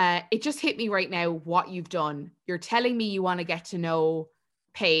 it just hit me right now what you've done. You're telling me you want to get to know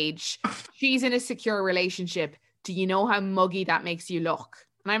Paige. She's in a secure relationship. Do you know how muggy that makes you look?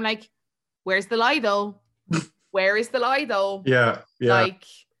 And I'm like, where's the lie though? Where is the lie though? Yeah. Like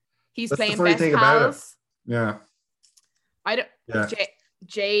he's playing best pals. Yeah. I don't. Yeah.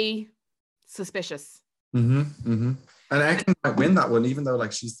 Jay suspicious. And Ekin might win that one, even though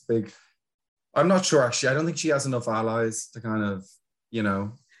like she's the big I'm not sure actually. I don't think she has enough allies to kind of, you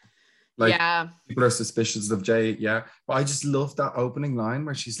know, like people are suspicious of Jay. Yeah. But I just love that opening line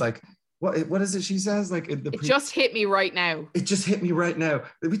where she's like, what is it she says? Like it just hit me right now. It just hit me right now.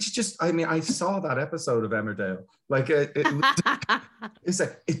 Which is just, I mean, I saw that episode of Emmerdale. Like it's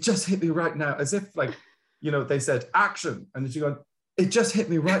like, it just hit me right now. As if like, you know, they said action. And then she goes, it just hit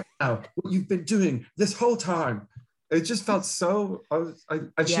me right now. What you've been doing this whole time. It just felt so,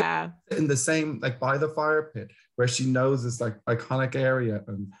 she in the same, like by the fire pit where she knows this like iconic area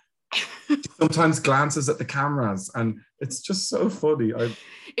and sometimes glances at the cameras and it's just so funny.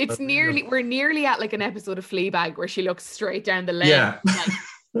 We're nearly at like an episode of Fleabag where she looks straight down the lane. Yeah. Like,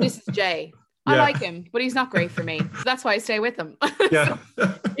 this is Jay. I like him, but he's not great for me. So that's why I stay with him. Yeah.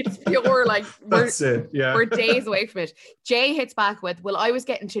 It's pure like we're days away from it. Jay hits back with, well, I was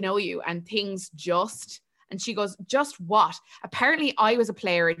getting to know you and things just, and she goes, just what? Apparently I was a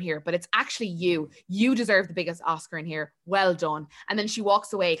player in here, but it's actually you. You deserve the biggest Oscar in here. Well done. And then she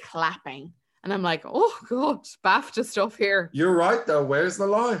walks away clapping. And I'm like, oh God, BAFTA stuff here. You're right though. Where's the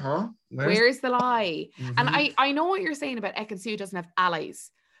lie, huh? Where's the lie? Mm-hmm. And I know what you're saying about Ekin-Su doesn't have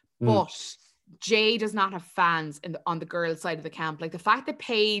allies, but Jay does not have fans on the girls' side of the camp. Like the fact that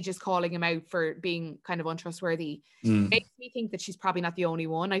Paige is calling him out for being kind of untrustworthy makes me think that she's probably not the only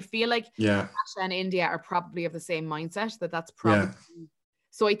one. I feel like Asha and India are probably of the same mindset that's probably. Yeah.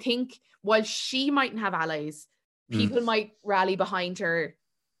 So I think while she mightn't have allies, people might rally behind her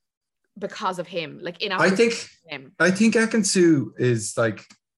because of him. Like I think Ekin-Su is like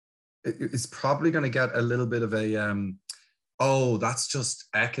is probably going to get a little bit of a oh, that's just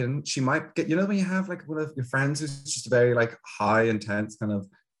Ekin. She might get, you know, when you have like one of your friends who's just very like high intense kind of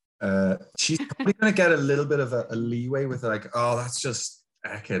she's probably going to get a little bit of a leeway with like, oh, that's just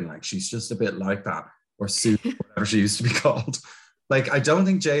Ekin. Like she's just a bit like that, or Sue, whatever she used to be called. Like I don't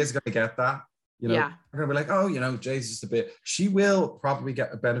think Jay is going to get that. You know, we're going to be like, oh, you know, Jay's just a bit. She will probably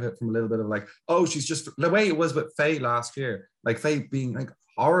get a benefit from a little bit of like, oh, she's just the way it was with Faye last year. Like Faye being like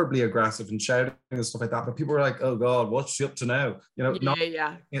horribly aggressive and shouting and stuff like that. But people were like, oh God, what's she up to now? You know,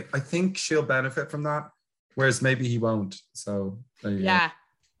 I think she'll benefit from that, whereas maybe he won't. So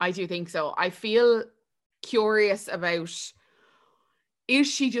I do think so. I feel curious about, is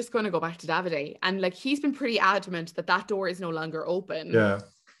she just going to go back to Davide? And like he's been pretty adamant that door is no longer open. Yeah.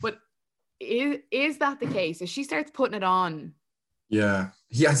 But is that the case? If she starts putting it on? Yeah.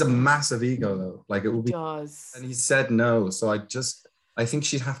 He has a massive ego though. Like it will be. Does. And he said no. So I think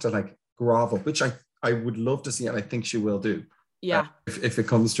she'd have to like grovel, which I would love to see, and I think she will do. Yeah. If it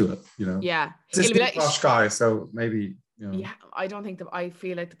comes to it, you know. Yeah. He's a posh guy, so maybe, you know. Yeah, I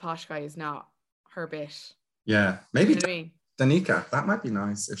feel like the posh guy is not her bit. Yeah. Maybe you know what I mean? Danica, that might be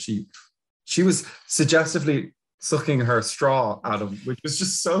nice if she was suggestively sucking her straw at him, which was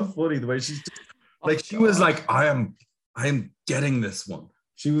just so funny the way she's like she was like, I am getting this one.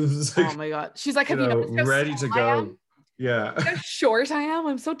 She was like, oh my God. She's like, have you know, ready to go. Yeah. How short I am.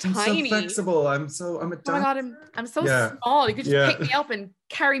 I'm so tiny. I'm so flexible. I'm a oh my God, I'm so small. You could just pick me up and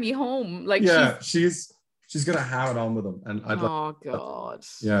carry me home. Like she's gonna have it on with him. And God.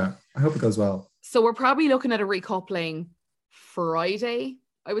 Yeah. I hope it goes well. So we're probably looking at a recoupling Friday,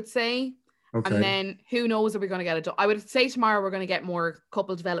 I would say. Okay. And then who knows if we're going to get it done. I would say tomorrow we're going to get more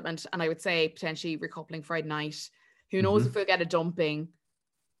couple development, and I would say potentially recoupling Friday night. Who knows if we'll get a dumping.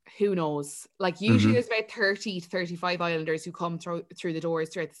 Who knows? Like usually there's about 30 to 35 Islanders who come through the doors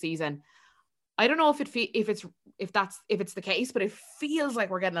throughout the season. I don't know if it's the case, but it feels like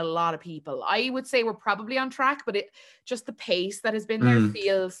we're getting a lot of people. I would say we're probably on track, but just the pace that has been there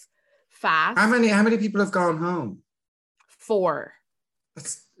feels fast. How many people have gone home? 4.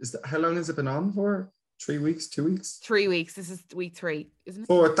 How long has it been on for? 3 weeks, 2 weeks? 3 weeks. This is week 3, isn't it?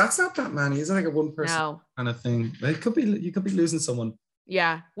 4. That's not that many. Is it like a one person kind of thing? You could be losing someone.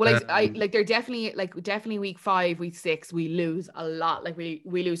 Yeah. Well, they're definitely week 5, week 6, we lose a lot. Like we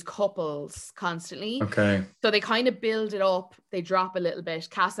lose couples constantly. Okay. So they kind of build it up. They drop a little bit.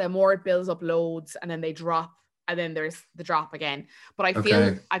 Casa Amor builds up loads, and then they drop, and then there's the drop again. But I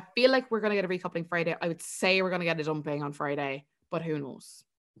feel like we're gonna get a recoupling Friday. I would say we're gonna get a dumping on Friday, but who knows?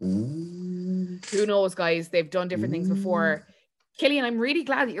 Ooh. Who knows, guys? They've done different things before. Killian, I'm really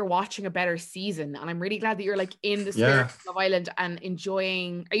glad that you're watching a better season, and I'm really glad that you're like in the spirit of Love Island and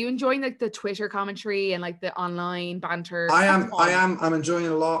enjoying. Are you enjoying like the Twitter commentary and like the online banter? I am. I'm enjoying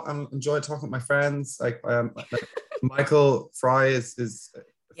it a lot. I'm enjoying talking with my friends. Like Michael Fry is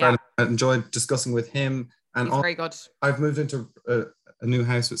a friend. I enjoyed discussing with him, and he's very good. I've moved into a new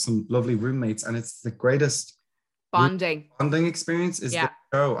house with some lovely roommates, and it's the greatest bonding experience is the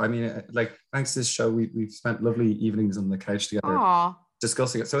show. I mean, like thanks to this show, we've spent lovely evenings on the couch together. Aww.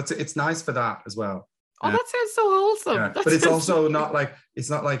 discussing it. So it's nice for that as well. Oh, that sounds so wholesome. Yeah. But it's also not like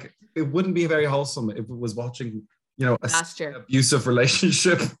it wouldn't be very wholesome if it was watching, last year abusive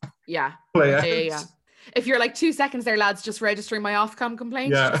relationship. Yeah. Play out. Yeah. If you're like 2 seconds there, lads, just registering my Ofcom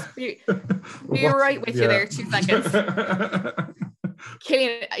complaint. Yeah. Be right with you there, 2 seconds.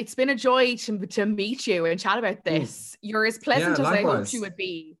 Cillian, it's been a joy to meet you and chat about this. You're as pleasant as I hoped you would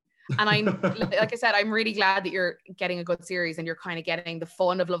be. And I'm, like I said, I'm really glad that you're getting a good series and you're kind of getting the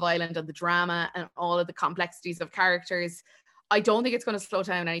fun of Love Island and the drama and all of the complexities of characters. I don't think it's going to slow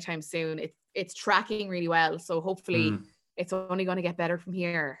down anytime soon. It's tracking really well. So hopefully it's only going to get better from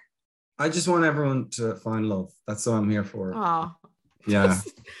here. I just want everyone to find love. That's what I'm here for. Oh, yeah.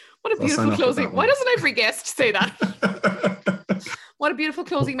 What a beautiful closing. Why doesn't every guest say that? What a beautiful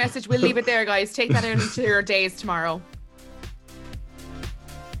closing message. We'll leave it there, guys. Take that into your days tomorrow.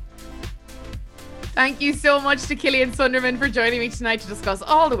 Thank you so much to Cillian Sunderman for joining me tonight to discuss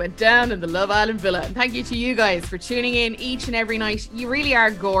all that went down in the Love Island villa. And thank you to you guys for tuning in each and every night. You really are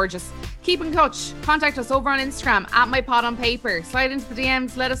gorgeous. Keep in touch. Contact us over on Instagram at MyPodOnPaper. Slide into the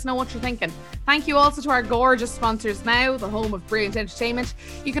DMs. Let us know what you're thinking. Thank you also to our gorgeous sponsors now, the home of brilliant entertainment.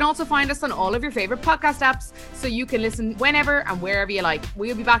 You can also find us on all of your favourite podcast apps, so you can listen whenever and wherever you like.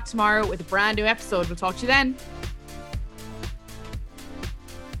 We'll be back tomorrow with a brand new episode. We'll talk to you then.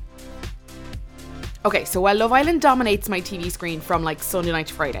 Okay, so while Love Island dominates my TV screen from like Sunday night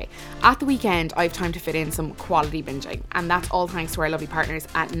to Friday, at the weekend I have time to fit in some quality binging, and that's all thanks to our lovely partners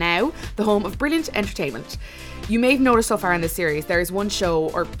at Now, the home of brilliant entertainment. You may have noticed so far in this series, there is one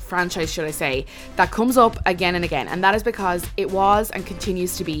show, or franchise should I say, that comes up again and again, and that is because it was and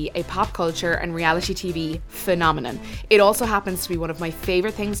continues to be a pop culture and reality TV phenomenon. It also happens to be one of my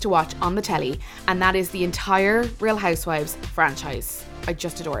favourite things to watch on the telly, and that is the entire Real Housewives franchise. I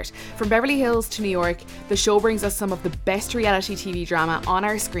just adore it. From Beverly Hills to New York, the show brings us some of the best reality TV drama on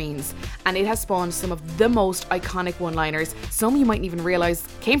our screens, and it has spawned some of the most iconic one-liners, some you mightn't even realise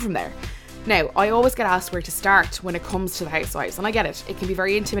came from there. Now, I always get asked where to start when it comes to the Housewives, and I get it. It can be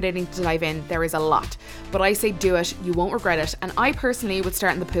very intimidating to dive in. There is a lot. But I say do it, you won't regret it, and I personally would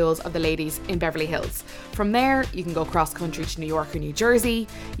start in the pools of the ladies in Beverly Hills. From there, you can go cross country to New York or New Jersey,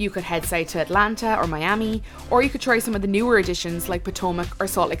 you could head south to Atlanta or Miami, or you could try some of the newer additions like Potomac or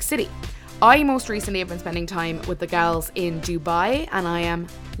Salt Lake City. I most recently have been spending time with the gals in Dubai, and I am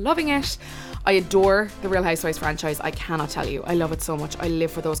loving it. I adore the Real Housewives franchise. I cannot tell you. I love it so much. I live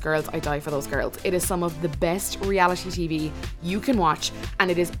for those girls. I die for those girls. It is some of the best reality TV you can watch,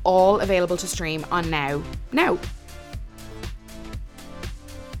 and it is all available to stream on Now.